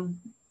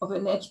of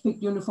an edge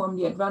picked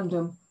uniformly at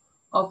random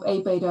of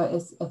A beta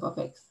S f of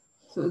x.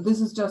 So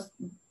this is just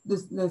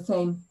the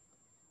same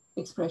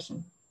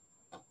expression.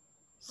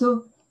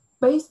 So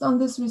based on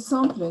this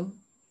resampling,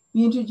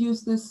 we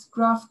introduce this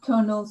graph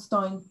kernel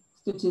Stein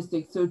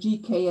statistic, so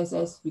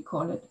GKSS we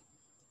call it.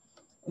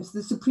 It's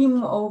the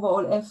supreme over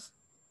all f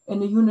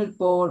in a unit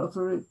ball of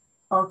a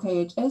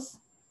RKHS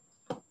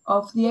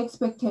of the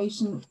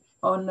expectation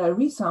on a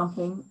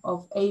resampling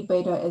of A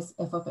beta S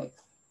f of x.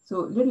 So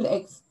little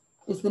x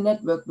is the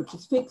network which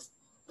is fixed.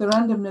 The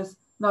randomness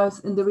lies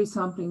in the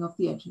resampling of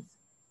the edges.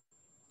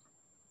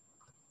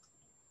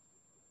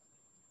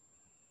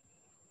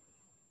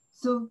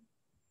 So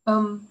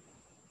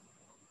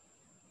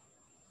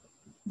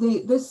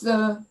this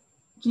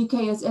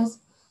GKSS,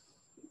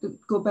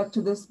 go back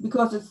to this,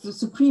 because it's the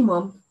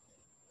supremum,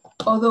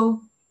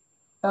 although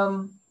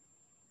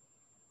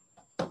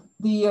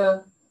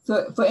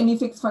so for any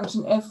fixed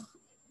function f,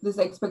 this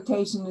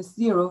expectation is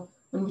 0.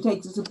 When we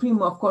take the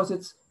supremum, of course,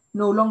 it's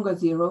no longer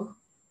 0,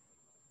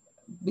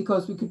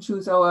 because we could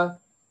choose our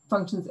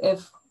functions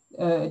f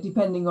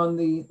depending on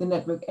the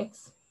network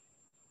x.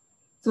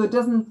 So it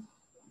doesn't,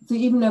 so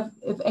even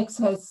if x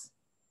has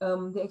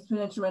the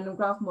exponential random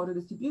graph model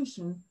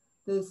distribution,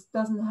 this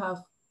doesn't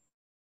have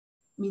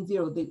mean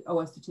 0,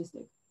 our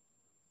statistic.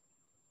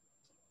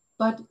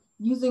 But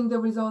using the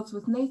results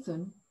with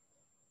Nathan,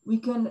 we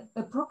can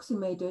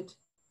approximate it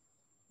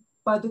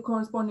by the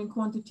corresponding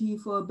quantity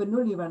for a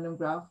Bernoulli random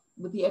graph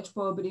with the edge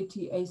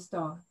probability A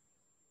star.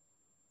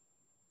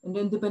 And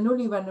in the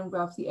Bernoulli random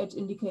graph, the edge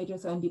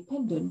indicators are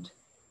independent,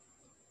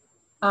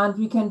 and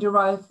we can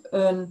derive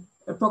an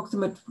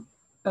approximate,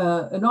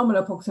 a normal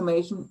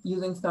approximation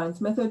using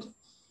Stein's method.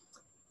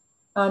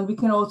 And we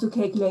can also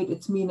calculate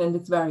its mean and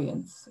its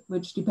variance,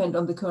 which depend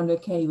on the kernel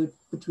K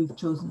which we've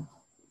chosen.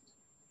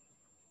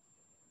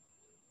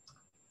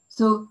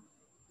 So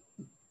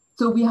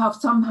we have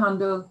some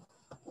handle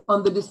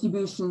on the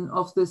distribution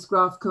of this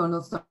graph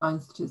kernel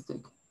Stein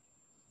statistic.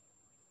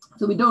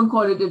 So we don't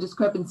call it a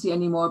discrepancy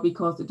anymore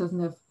because it doesn't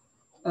have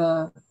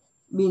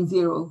mean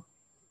 0,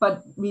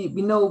 but we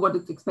know what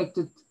its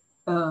expected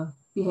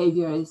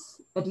behavior is,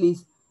 at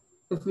least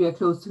if we are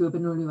close to a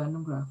Bernoulli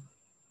random graph.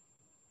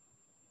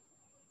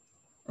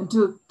 And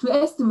to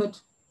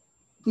estimate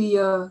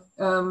the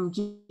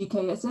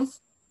GKSS,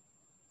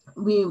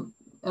 we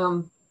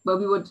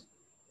would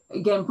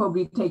again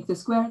probably take the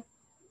square,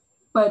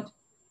 but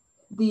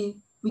we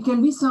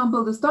can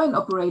resample the Stein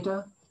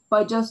operator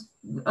by just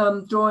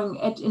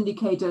drawing edge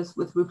indicators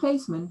with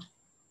replacement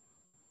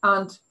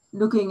and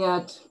looking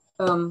at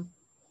the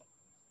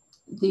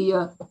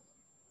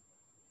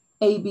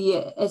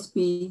AB,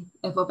 SB,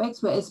 f of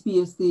x, where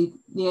SB is the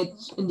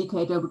edge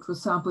indicator which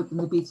was sampled in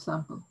the beat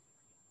sample.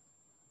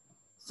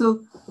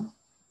 So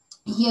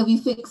here we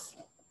fix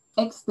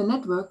x, the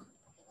network,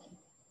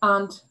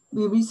 and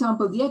we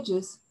resample the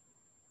edges.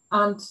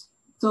 And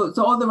so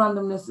all the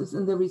randomness is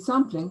in the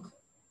resampling.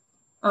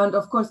 And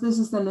of course, this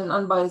is then an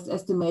unbiased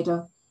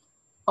estimator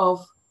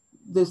of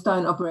the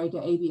Stein operator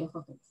AB f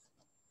of x.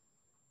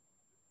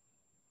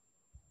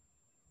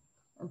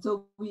 And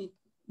so we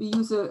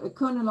use a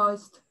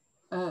kernelized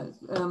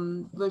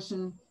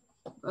version,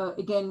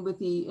 again with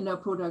the inner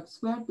product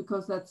squared,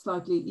 because that's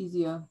slightly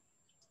easier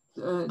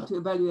to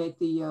evaluate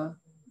the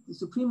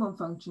supremum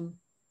function.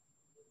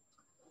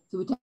 So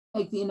we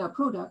take the inner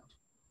product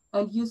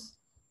and use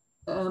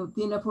the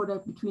inner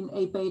product between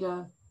A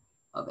beta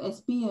of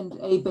SB and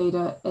A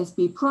beta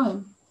SB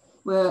prime,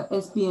 where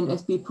SB and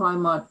SB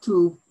prime are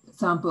two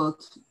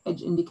sampled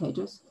edge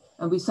indicators.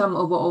 And we sum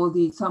over all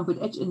the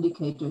sampled edge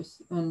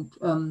indicators and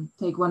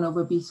take 1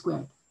 over B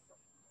squared.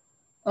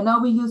 And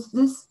now we use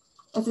this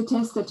as a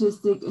test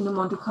statistic in the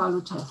Monte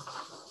Carlo test.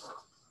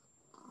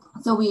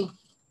 So we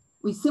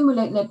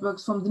simulate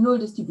networks from the null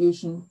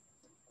distribution,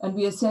 and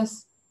we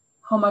assess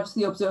how much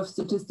the observed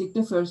statistic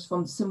differs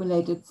from the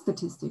simulated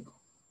statistic.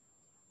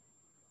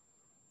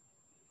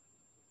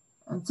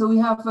 And so we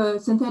have a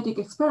synthetic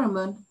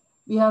experiment.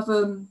 We have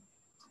a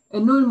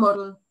null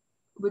model,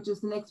 which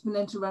is an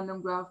exponential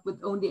random graph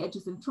with only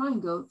edges and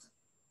triangles,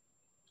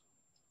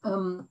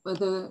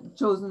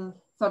 chosen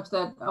such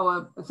that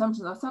our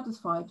assumptions are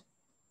satisfied.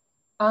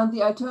 And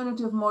the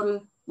alternative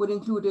model would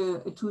include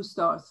a 2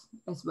 stars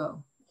as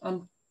well.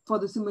 And for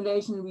the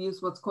simulation, we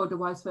use what's called a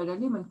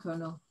Weisfelder-Lehmann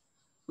kernel,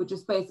 which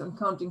is based on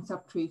counting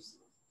subtrees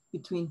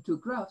between 2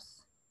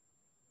 graphs.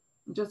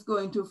 I'm just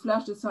going to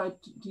flash the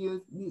slide to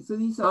you. So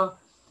these are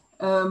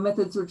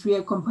methods which we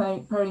are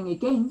comparing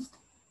against.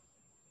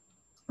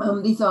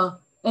 These are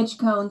edge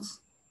counts,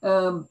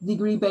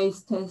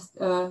 degree-based tests,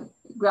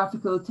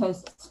 graphical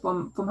tests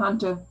from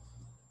Hunter.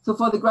 So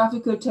for the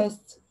graphical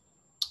tests,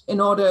 in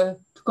order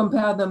to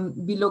compare them,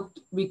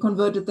 we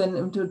converted them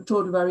into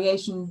total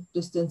variation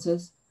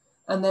distances.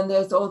 And then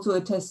there's also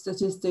a test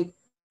statistic,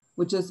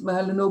 which is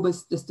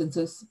Mahalanobis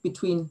distances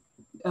between,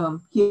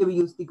 here we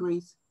use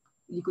degrees.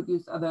 You could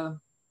use other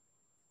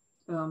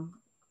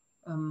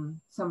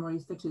summary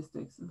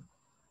statistics.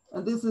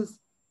 And this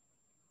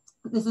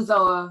is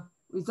our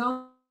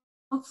result.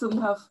 So we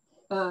have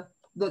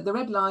the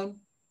red line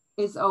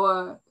is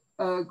our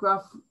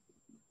graph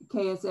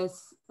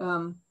KSS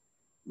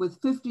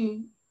with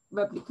 50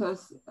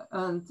 replicas,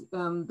 and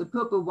the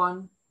purple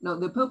one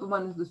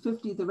is with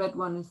 50, the red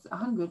one is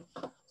 100.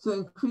 So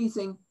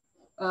increasing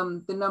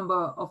the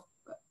number of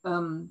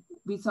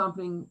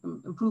resampling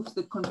improves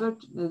the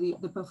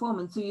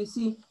performance. So you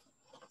see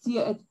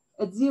at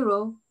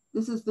 0,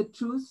 this is the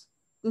truth.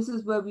 This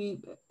is where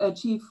we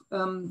achieve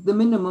the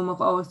minimum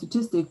of our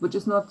statistic, which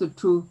is not the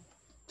true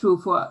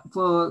for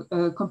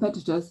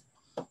competitors.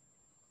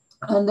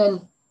 And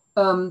then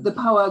the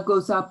power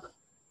goes up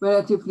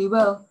relatively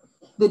well.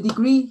 The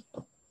degree,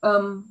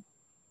 so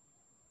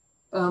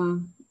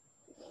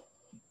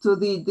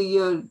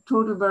the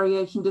total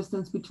variation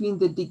distance between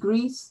the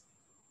degrees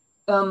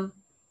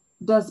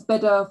does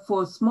better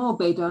for small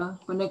beta,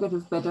 for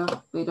negative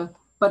beta,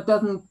 but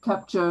doesn't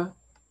capture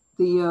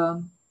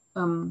the,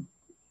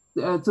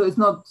 so it's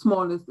not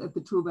small at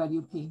the true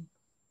value P.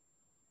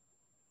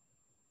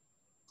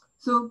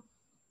 So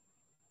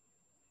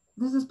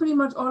this is pretty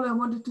much all I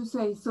wanted to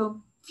say.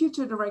 So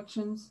future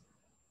directions.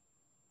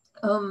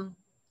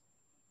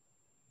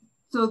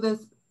 So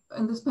there's,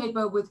 in this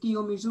paper with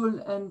Guillaume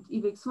Mijoule and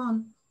Yvik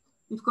Swan,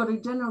 we've got a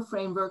general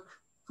framework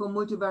for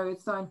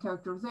multivariate Stein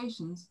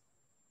characterizations,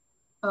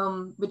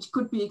 which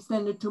could be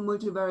extended to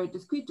multivariate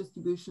discrete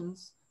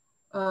distributions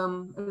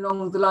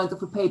along the lines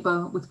of a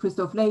paper with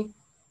Christophe Ley,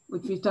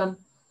 which we've done.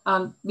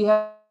 And we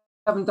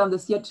haven't done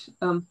this yet.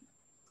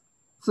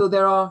 So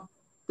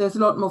there's a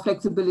lot more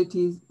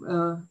flexibility,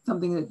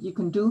 something that you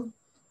can do.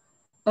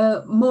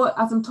 More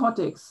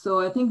asymptotics. So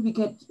I think we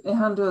get a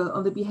handle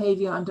on the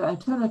behavior under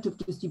alternative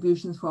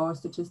distributions for our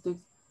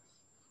statistics.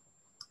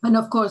 And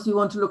of course, we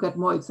want to look at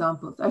more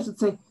examples. I should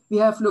say we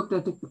have looked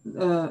at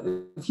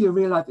a few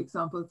real life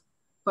examples,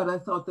 but I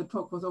thought the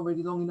talk was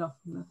already long enough.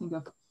 And I think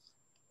I've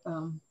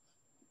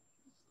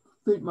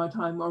filled my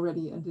time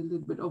already and a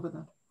little bit over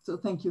that. So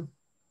thank you.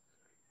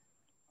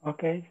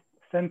 Okay,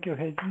 thank you,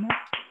 Gesine.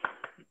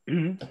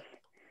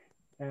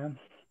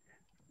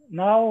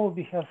 Now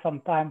we have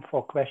some time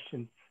for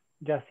questions.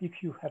 Just if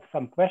you have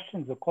some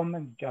questions or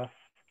comments, just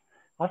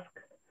ask.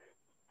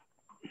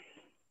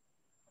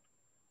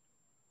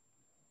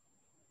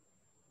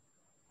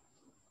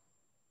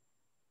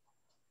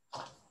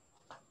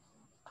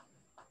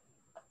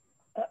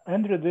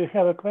 Andrew, do you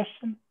have a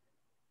question?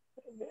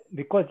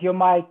 Because your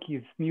mic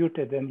is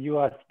muted and you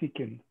are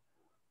speaking.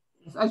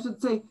 I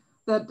should say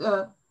that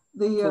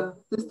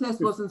this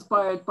test was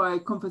inspired by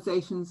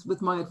conversations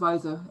with my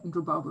advisor,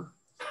 Andrew Barber.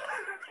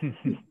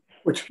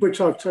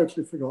 which I've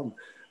totally forgotten.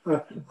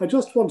 I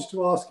just wanted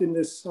to ask in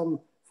this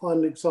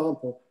final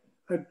example,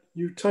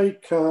 you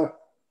take a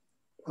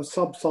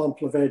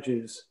subsample of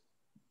edges,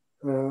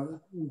 the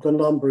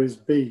number is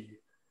B.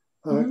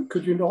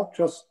 Could you not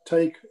just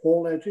take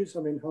all edges? I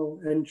mean, whole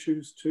n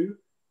choose 2?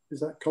 Is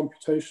that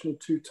computationally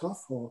too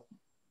tough, or?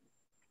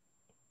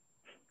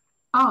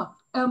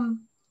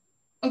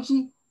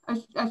 Actually, I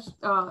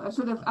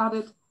should have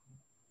added,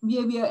 we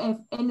have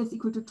n is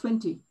equal to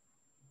 20.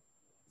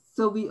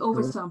 So we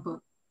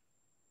oversample.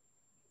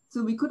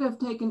 So we could have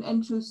taken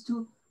n choose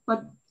 2,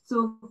 but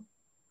so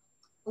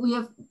we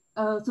have,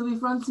 so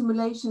we've run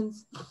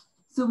simulations.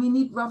 So we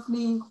need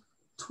roughly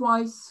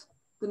twice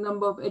the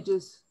number of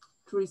edges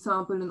to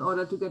resample in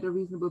order to get a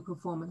reasonable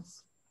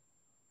performance.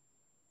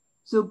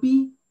 So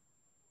B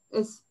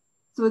is,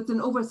 so it's an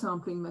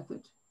oversampling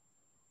method.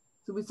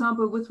 So we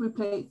sample with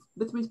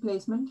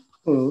replacement.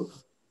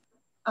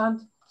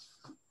 And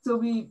so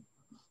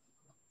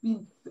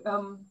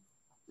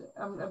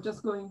I'm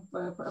just going,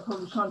 I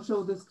probably can't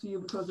show this to you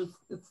because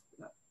it's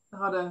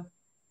harder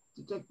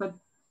to check, but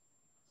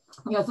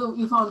yeah, so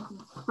we found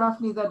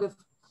roughly that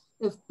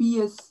if B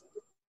is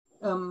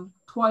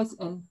twice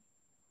n,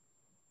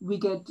 we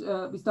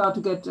start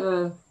to get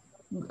a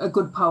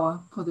good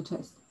power for the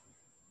test.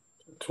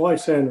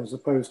 Twice n as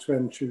opposed to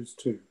n choose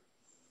 2.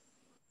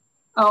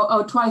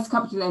 Oh, twice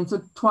capital N,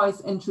 so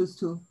twice n choose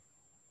 2.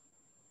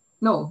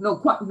 No,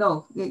 quite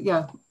no.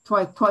 Yeah,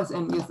 twice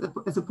n, yes,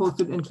 as opposed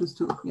to n choose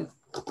 2. Yes.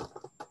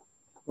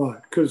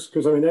 Right,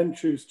 because I mean n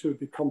choose 2 would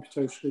be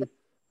computationally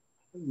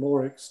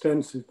more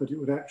extensive, but it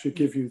would actually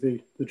give you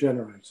the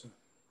generator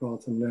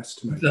rather than an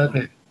estimate.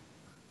 Exactly.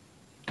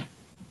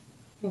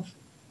 Yes.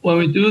 When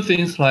we do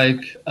things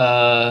like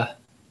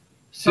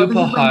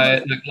super high,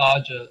 like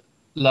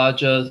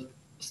larger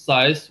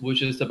size,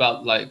 which is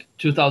about like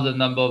 2,000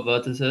 number of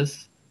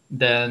vertices,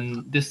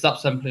 then this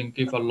subsampling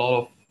give a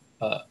lot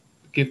of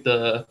give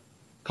the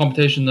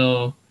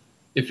computational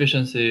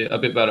efficiency a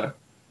bit better.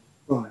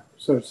 Right.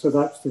 So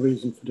that's the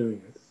reason for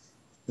doing it.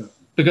 Yeah.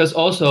 Because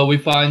also we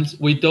find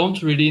we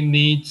don't really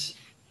need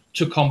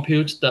to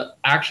compute the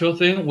actual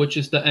thing, which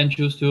is the n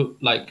choose to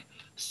like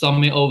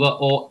summing over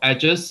all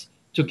edges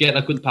to get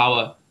a good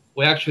power.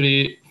 We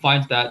actually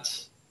find that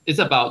it's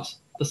about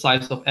the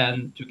size of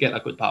n to get a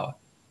good power.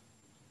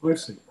 I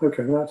see.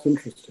 Okay, that's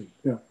interesting.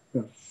 Yeah.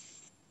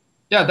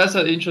 Yeah, that's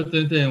an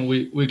interesting thing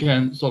we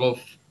can sort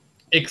of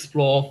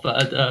explore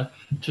further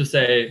to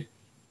say,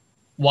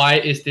 why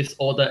is this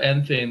order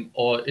n thing,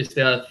 or is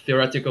there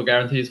theoretical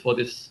guarantees for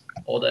this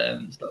order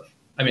n stuff?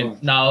 I mean,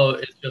 Right. now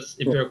it's just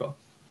empirical.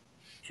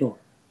 Sure.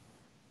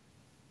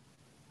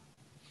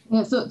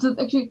 Yeah, so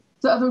actually,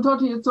 as I'm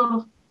talking, it's sort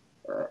of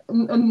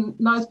a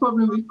nice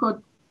problem we've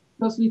got,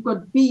 because we've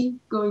got b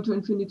going to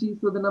infinity,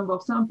 so the number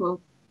of samples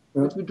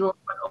which we draw,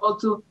 but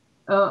also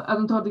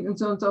asymptotic in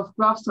terms of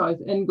graph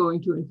size n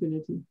going to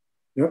infinity.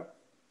 Yep.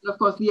 Of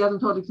course, the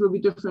asymptotics will be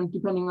different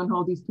depending on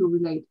how these two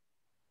relate.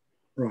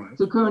 Right.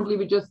 So currently,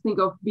 we just think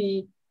of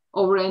b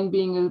over n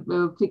being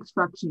a fixed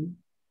fraction.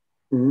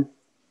 Mm-hmm.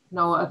 In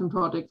our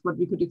asymptotics, but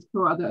we could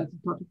explore other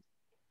asymptotics.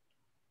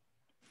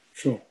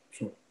 Sure.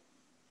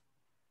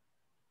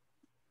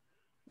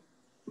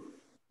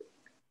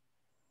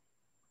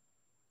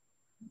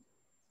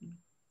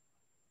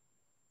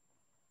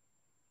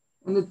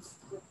 And it's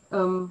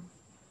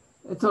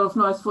sort of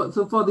nice for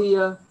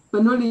the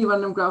Bernoulli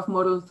random graph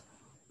models.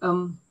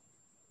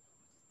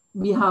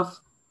 We have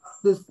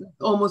this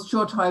almost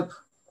short type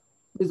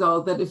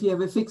result that if you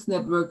have a fixed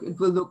network, it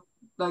will look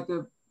like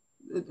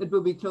it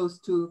will be close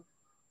to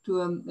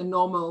a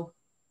normal.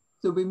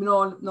 So we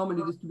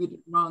normally distribute it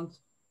around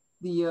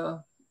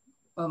the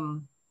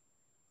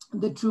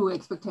true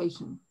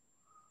expectation,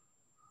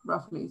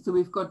 roughly. So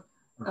we've got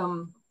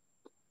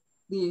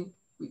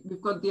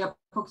we've got the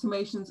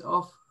approximations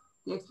of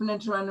the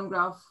exponential random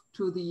graph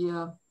to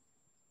the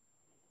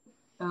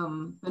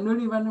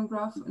Bernoulli random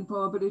graph in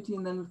probability,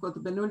 and then we've got the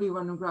Bernoulli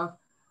random graph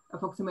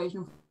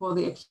approximation for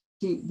the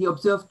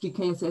observed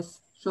GKSS,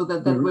 so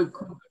that will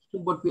converge to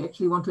what we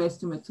actually want to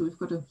estimate. So we've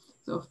got a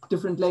sort of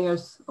different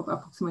layers of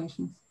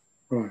approximations.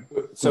 Right.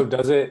 So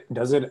does it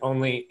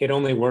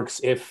only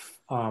works if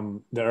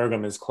the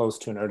ergom is close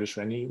to an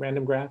Erdős-Renyi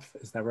random graph?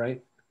 Is that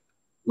right?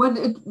 Well,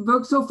 it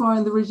works so far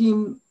in the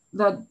regime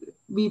that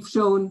we've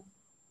shown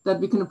that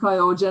we can apply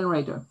our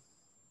generator,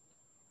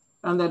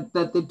 and that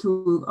the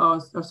two are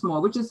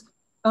small, which is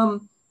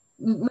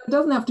it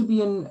doesn't have to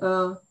be in.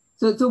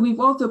 So we've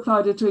also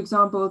applied it to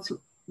examples,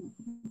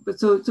 but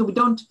so we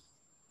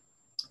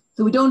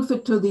don't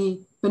fit to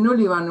the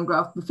Bernoulli random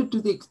graph. We fit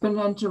to the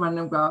exponential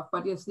random graph,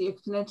 but yes, the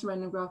exponential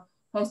random graph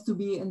has to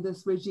be in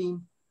this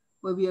regime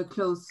where we are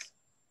close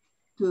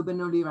to a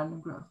Bernoulli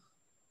random graph.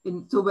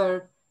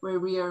 Where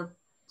we are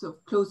sort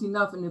of close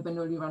enough in a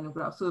Bernoulli random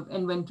graph. So if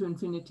n went to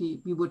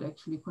infinity, we would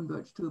actually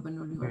converge to a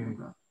Bernoulli random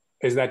graph.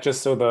 Is that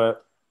just so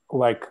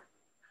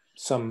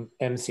some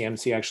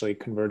MCMC actually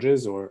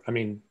converges, or I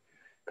mean,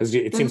 because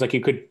it seems like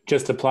you could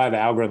just apply the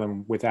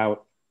algorithm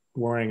without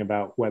worrying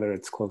about whether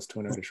it's close to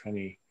an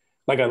Erdős-Renyi,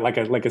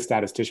 like a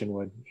statistician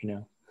would, you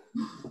know?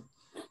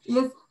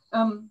 Yes,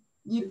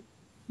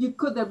 you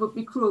could, that would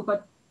be cruel,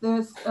 but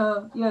there's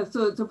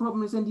so the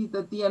problem is indeed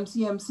that the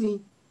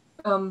MCMC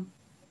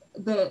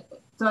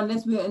so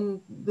unless we're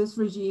in this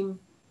regime,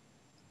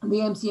 the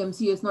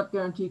MCMC is not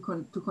guaranteed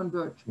to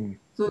converge.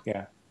 So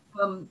yeah,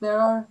 there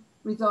are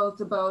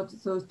results about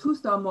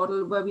two-star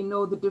model where we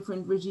know the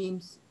different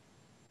regimes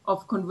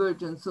of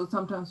convergence. So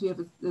sometimes we have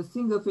a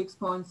single fixed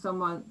point,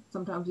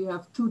 sometimes you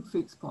have two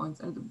fixed points,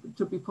 and it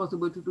should be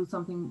possible to do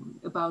something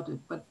about it,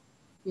 but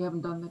we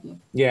haven't done that yet.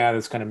 Yeah,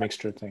 that's kind of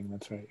mixture thing.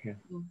 That's right. Yeah.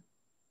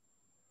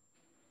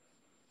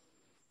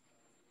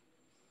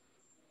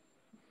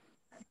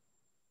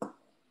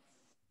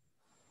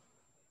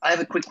 I have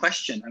a quick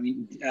question. I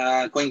mean,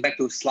 going back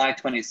to slide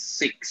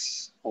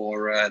 26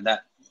 or the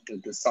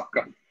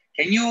subgraph,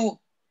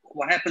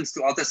 what happens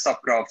to other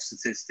subgraph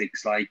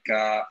statistics? Like,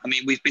 I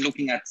mean, we've been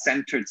looking at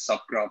centered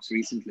subgraphs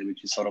recently,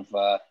 which is sort of,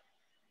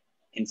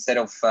 instead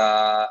of,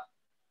 I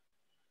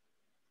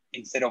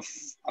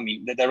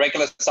mean, the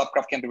regular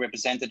subgraph can be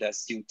represented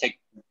as you take,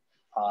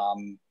 how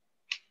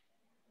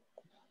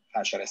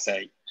should I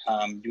say?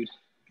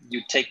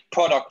 You take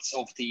products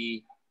of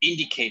the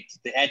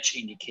edge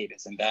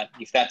indicators, and that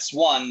if that's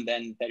one,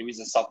 then there is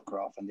a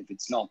subgraph, and if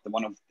it's not, then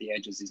one of the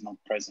edges is not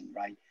present,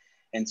 right?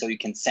 And so you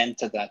can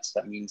center that.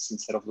 That means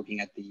instead of looking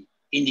at the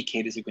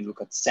indicators, you can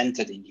look at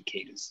centered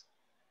indicators,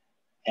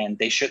 and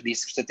these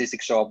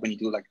statistics show up when you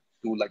do like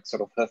do like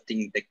sort of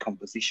Höfting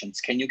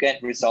decompositions. Can you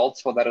get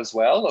results for that as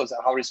well? Or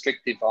how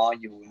restrictive are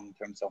you in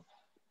terms of?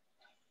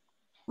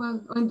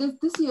 Well, I mean,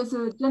 this here is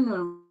a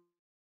general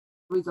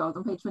result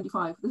on page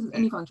 25. This is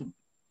any function.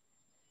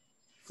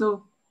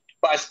 So,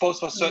 but I suppose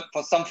for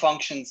some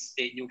functions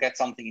you get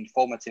something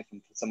informative,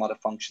 and for some other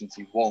functions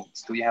you won't.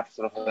 Do you have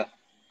sort of a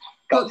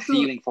gut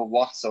feeling for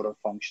what sort of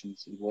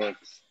functions it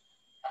works?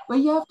 Well,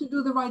 you have to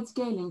do the right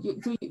scaling.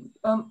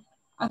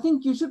 I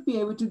think you should be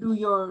able to do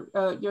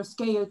your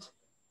scaled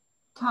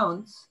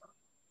counts,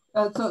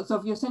 so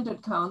of your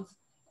centered counts,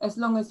 as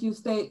long as you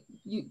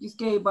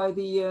scale by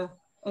the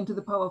n to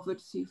the power of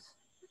vertices,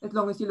 as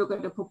long as you look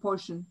at the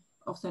proportion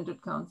of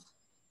centered counts.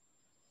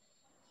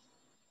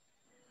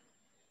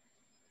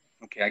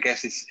 Okay, I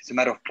guess it's a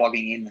matter of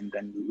plugging in and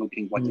then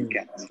looking what you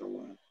get.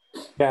 So,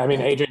 yeah, I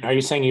mean, Adrian, are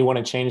you saying you want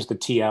to change the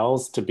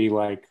TLs to be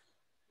like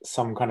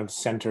some kind of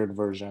centered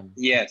version?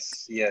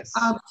 Yes, yes.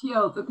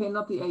 TLs, okay,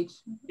 not the H.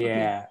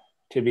 Yeah, okay.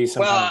 To be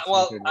some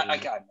well, kind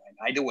of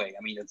either way.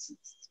 I mean, it's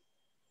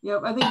yeah,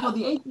 I think for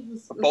the H,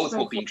 both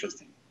will be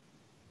interesting.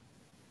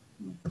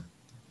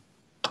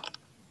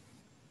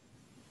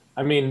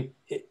 I mean,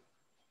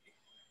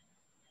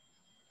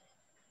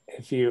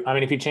 if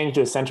you change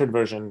to a centered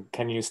version,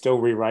 can you still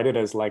rewrite it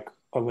as like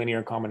a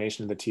linear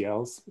combination of the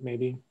TLs,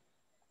 maybe?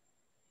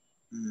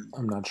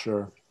 I'm not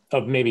sure.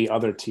 Of maybe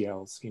other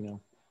TLs, you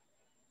know.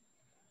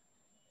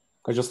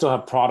 Because you'll still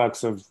have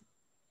products of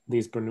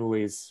these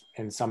Bernoullis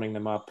and summing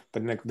them up,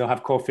 but they'll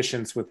have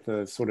coefficients with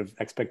the sort of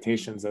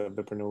expectations of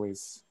the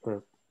Bernoullis,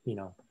 or, you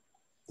know,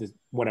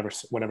 whatever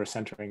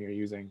centering you're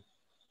using.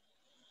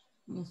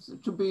 Yes,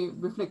 to be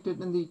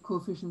reflected in the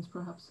coefficients,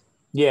 perhaps.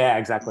 Yeah,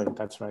 exactly.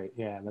 That's right.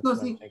 Yeah, that's because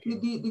what I'm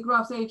thinking. The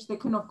graphs H, they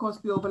can of course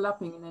be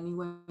overlapping in any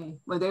way.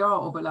 Well, they are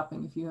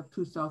overlapping if you have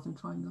two stars and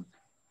triangles.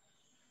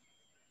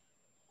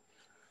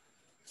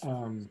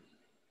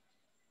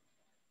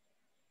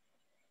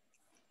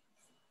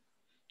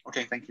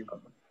 Okay, thank you.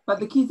 But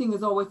the key thing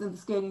is always in the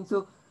scaling.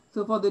 So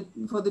for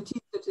the T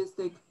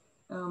statistic,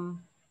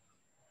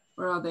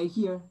 where are they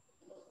here?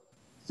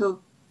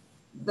 So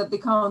that the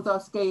counts are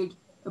scaled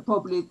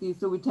appropriately.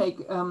 So we take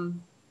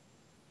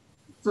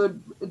so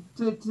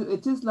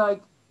it is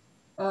like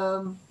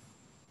 1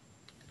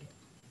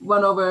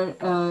 over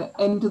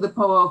n to the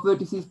power of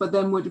vertices, but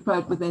then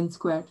multiplied with n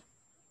squared.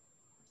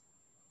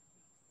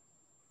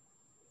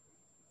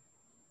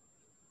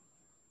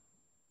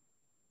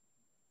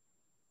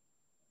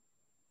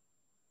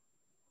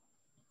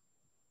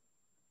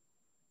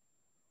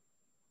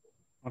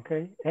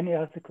 Okay, any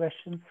other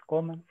questions,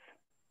 comments?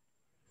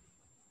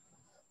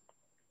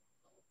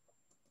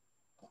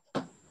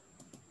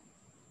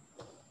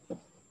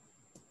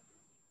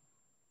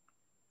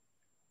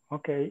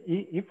 Okay,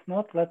 if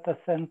not, let us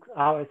thank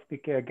our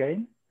speaker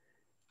again.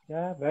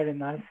 Yeah, very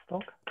nice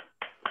talk.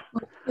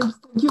 Thank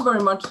you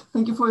very much.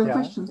 Thank you for your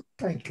questions.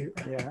 Thank you.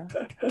 Yeah.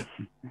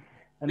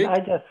 And I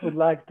just would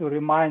like to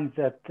remind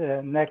that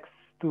next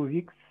 2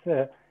 weeks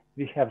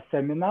we have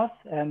seminars,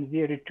 and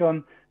we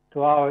return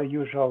to our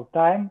usual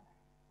time,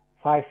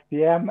 5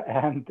 p.m.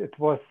 and it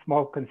was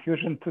small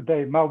confusion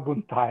today,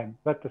 Melbourne time.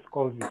 Let us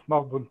call this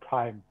Melbourne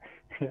time.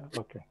 Yeah,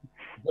 okay.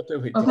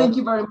 Well, thank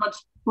you very much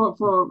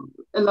for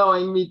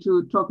allowing me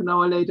to talk an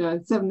hour later.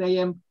 At 7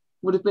 a.m.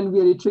 would have been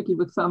really tricky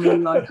with family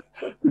life.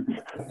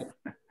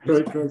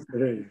 Great to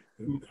hear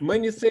you.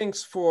 Many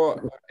thanks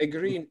for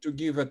agreeing to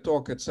give a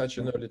talk at such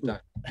an early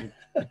time.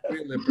 It's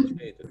really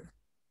appreciated.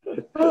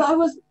 Well,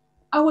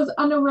 I was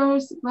unaware.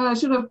 Well, I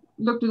should have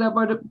looked it up.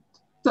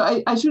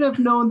 So I should have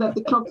known that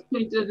the clocks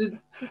played at a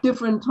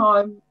different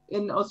time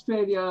in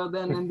Australia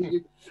than in the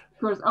UK.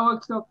 Because our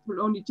clock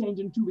will only change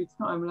in 2 weeks'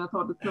 time, and I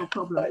thought it's no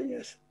problem.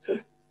 Yes.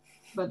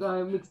 But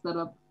I mixed that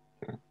up.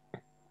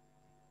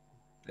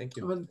 Thank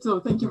you.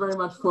 So thank you very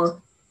much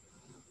for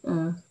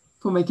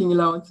making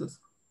allowances.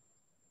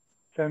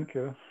 Thank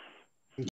you.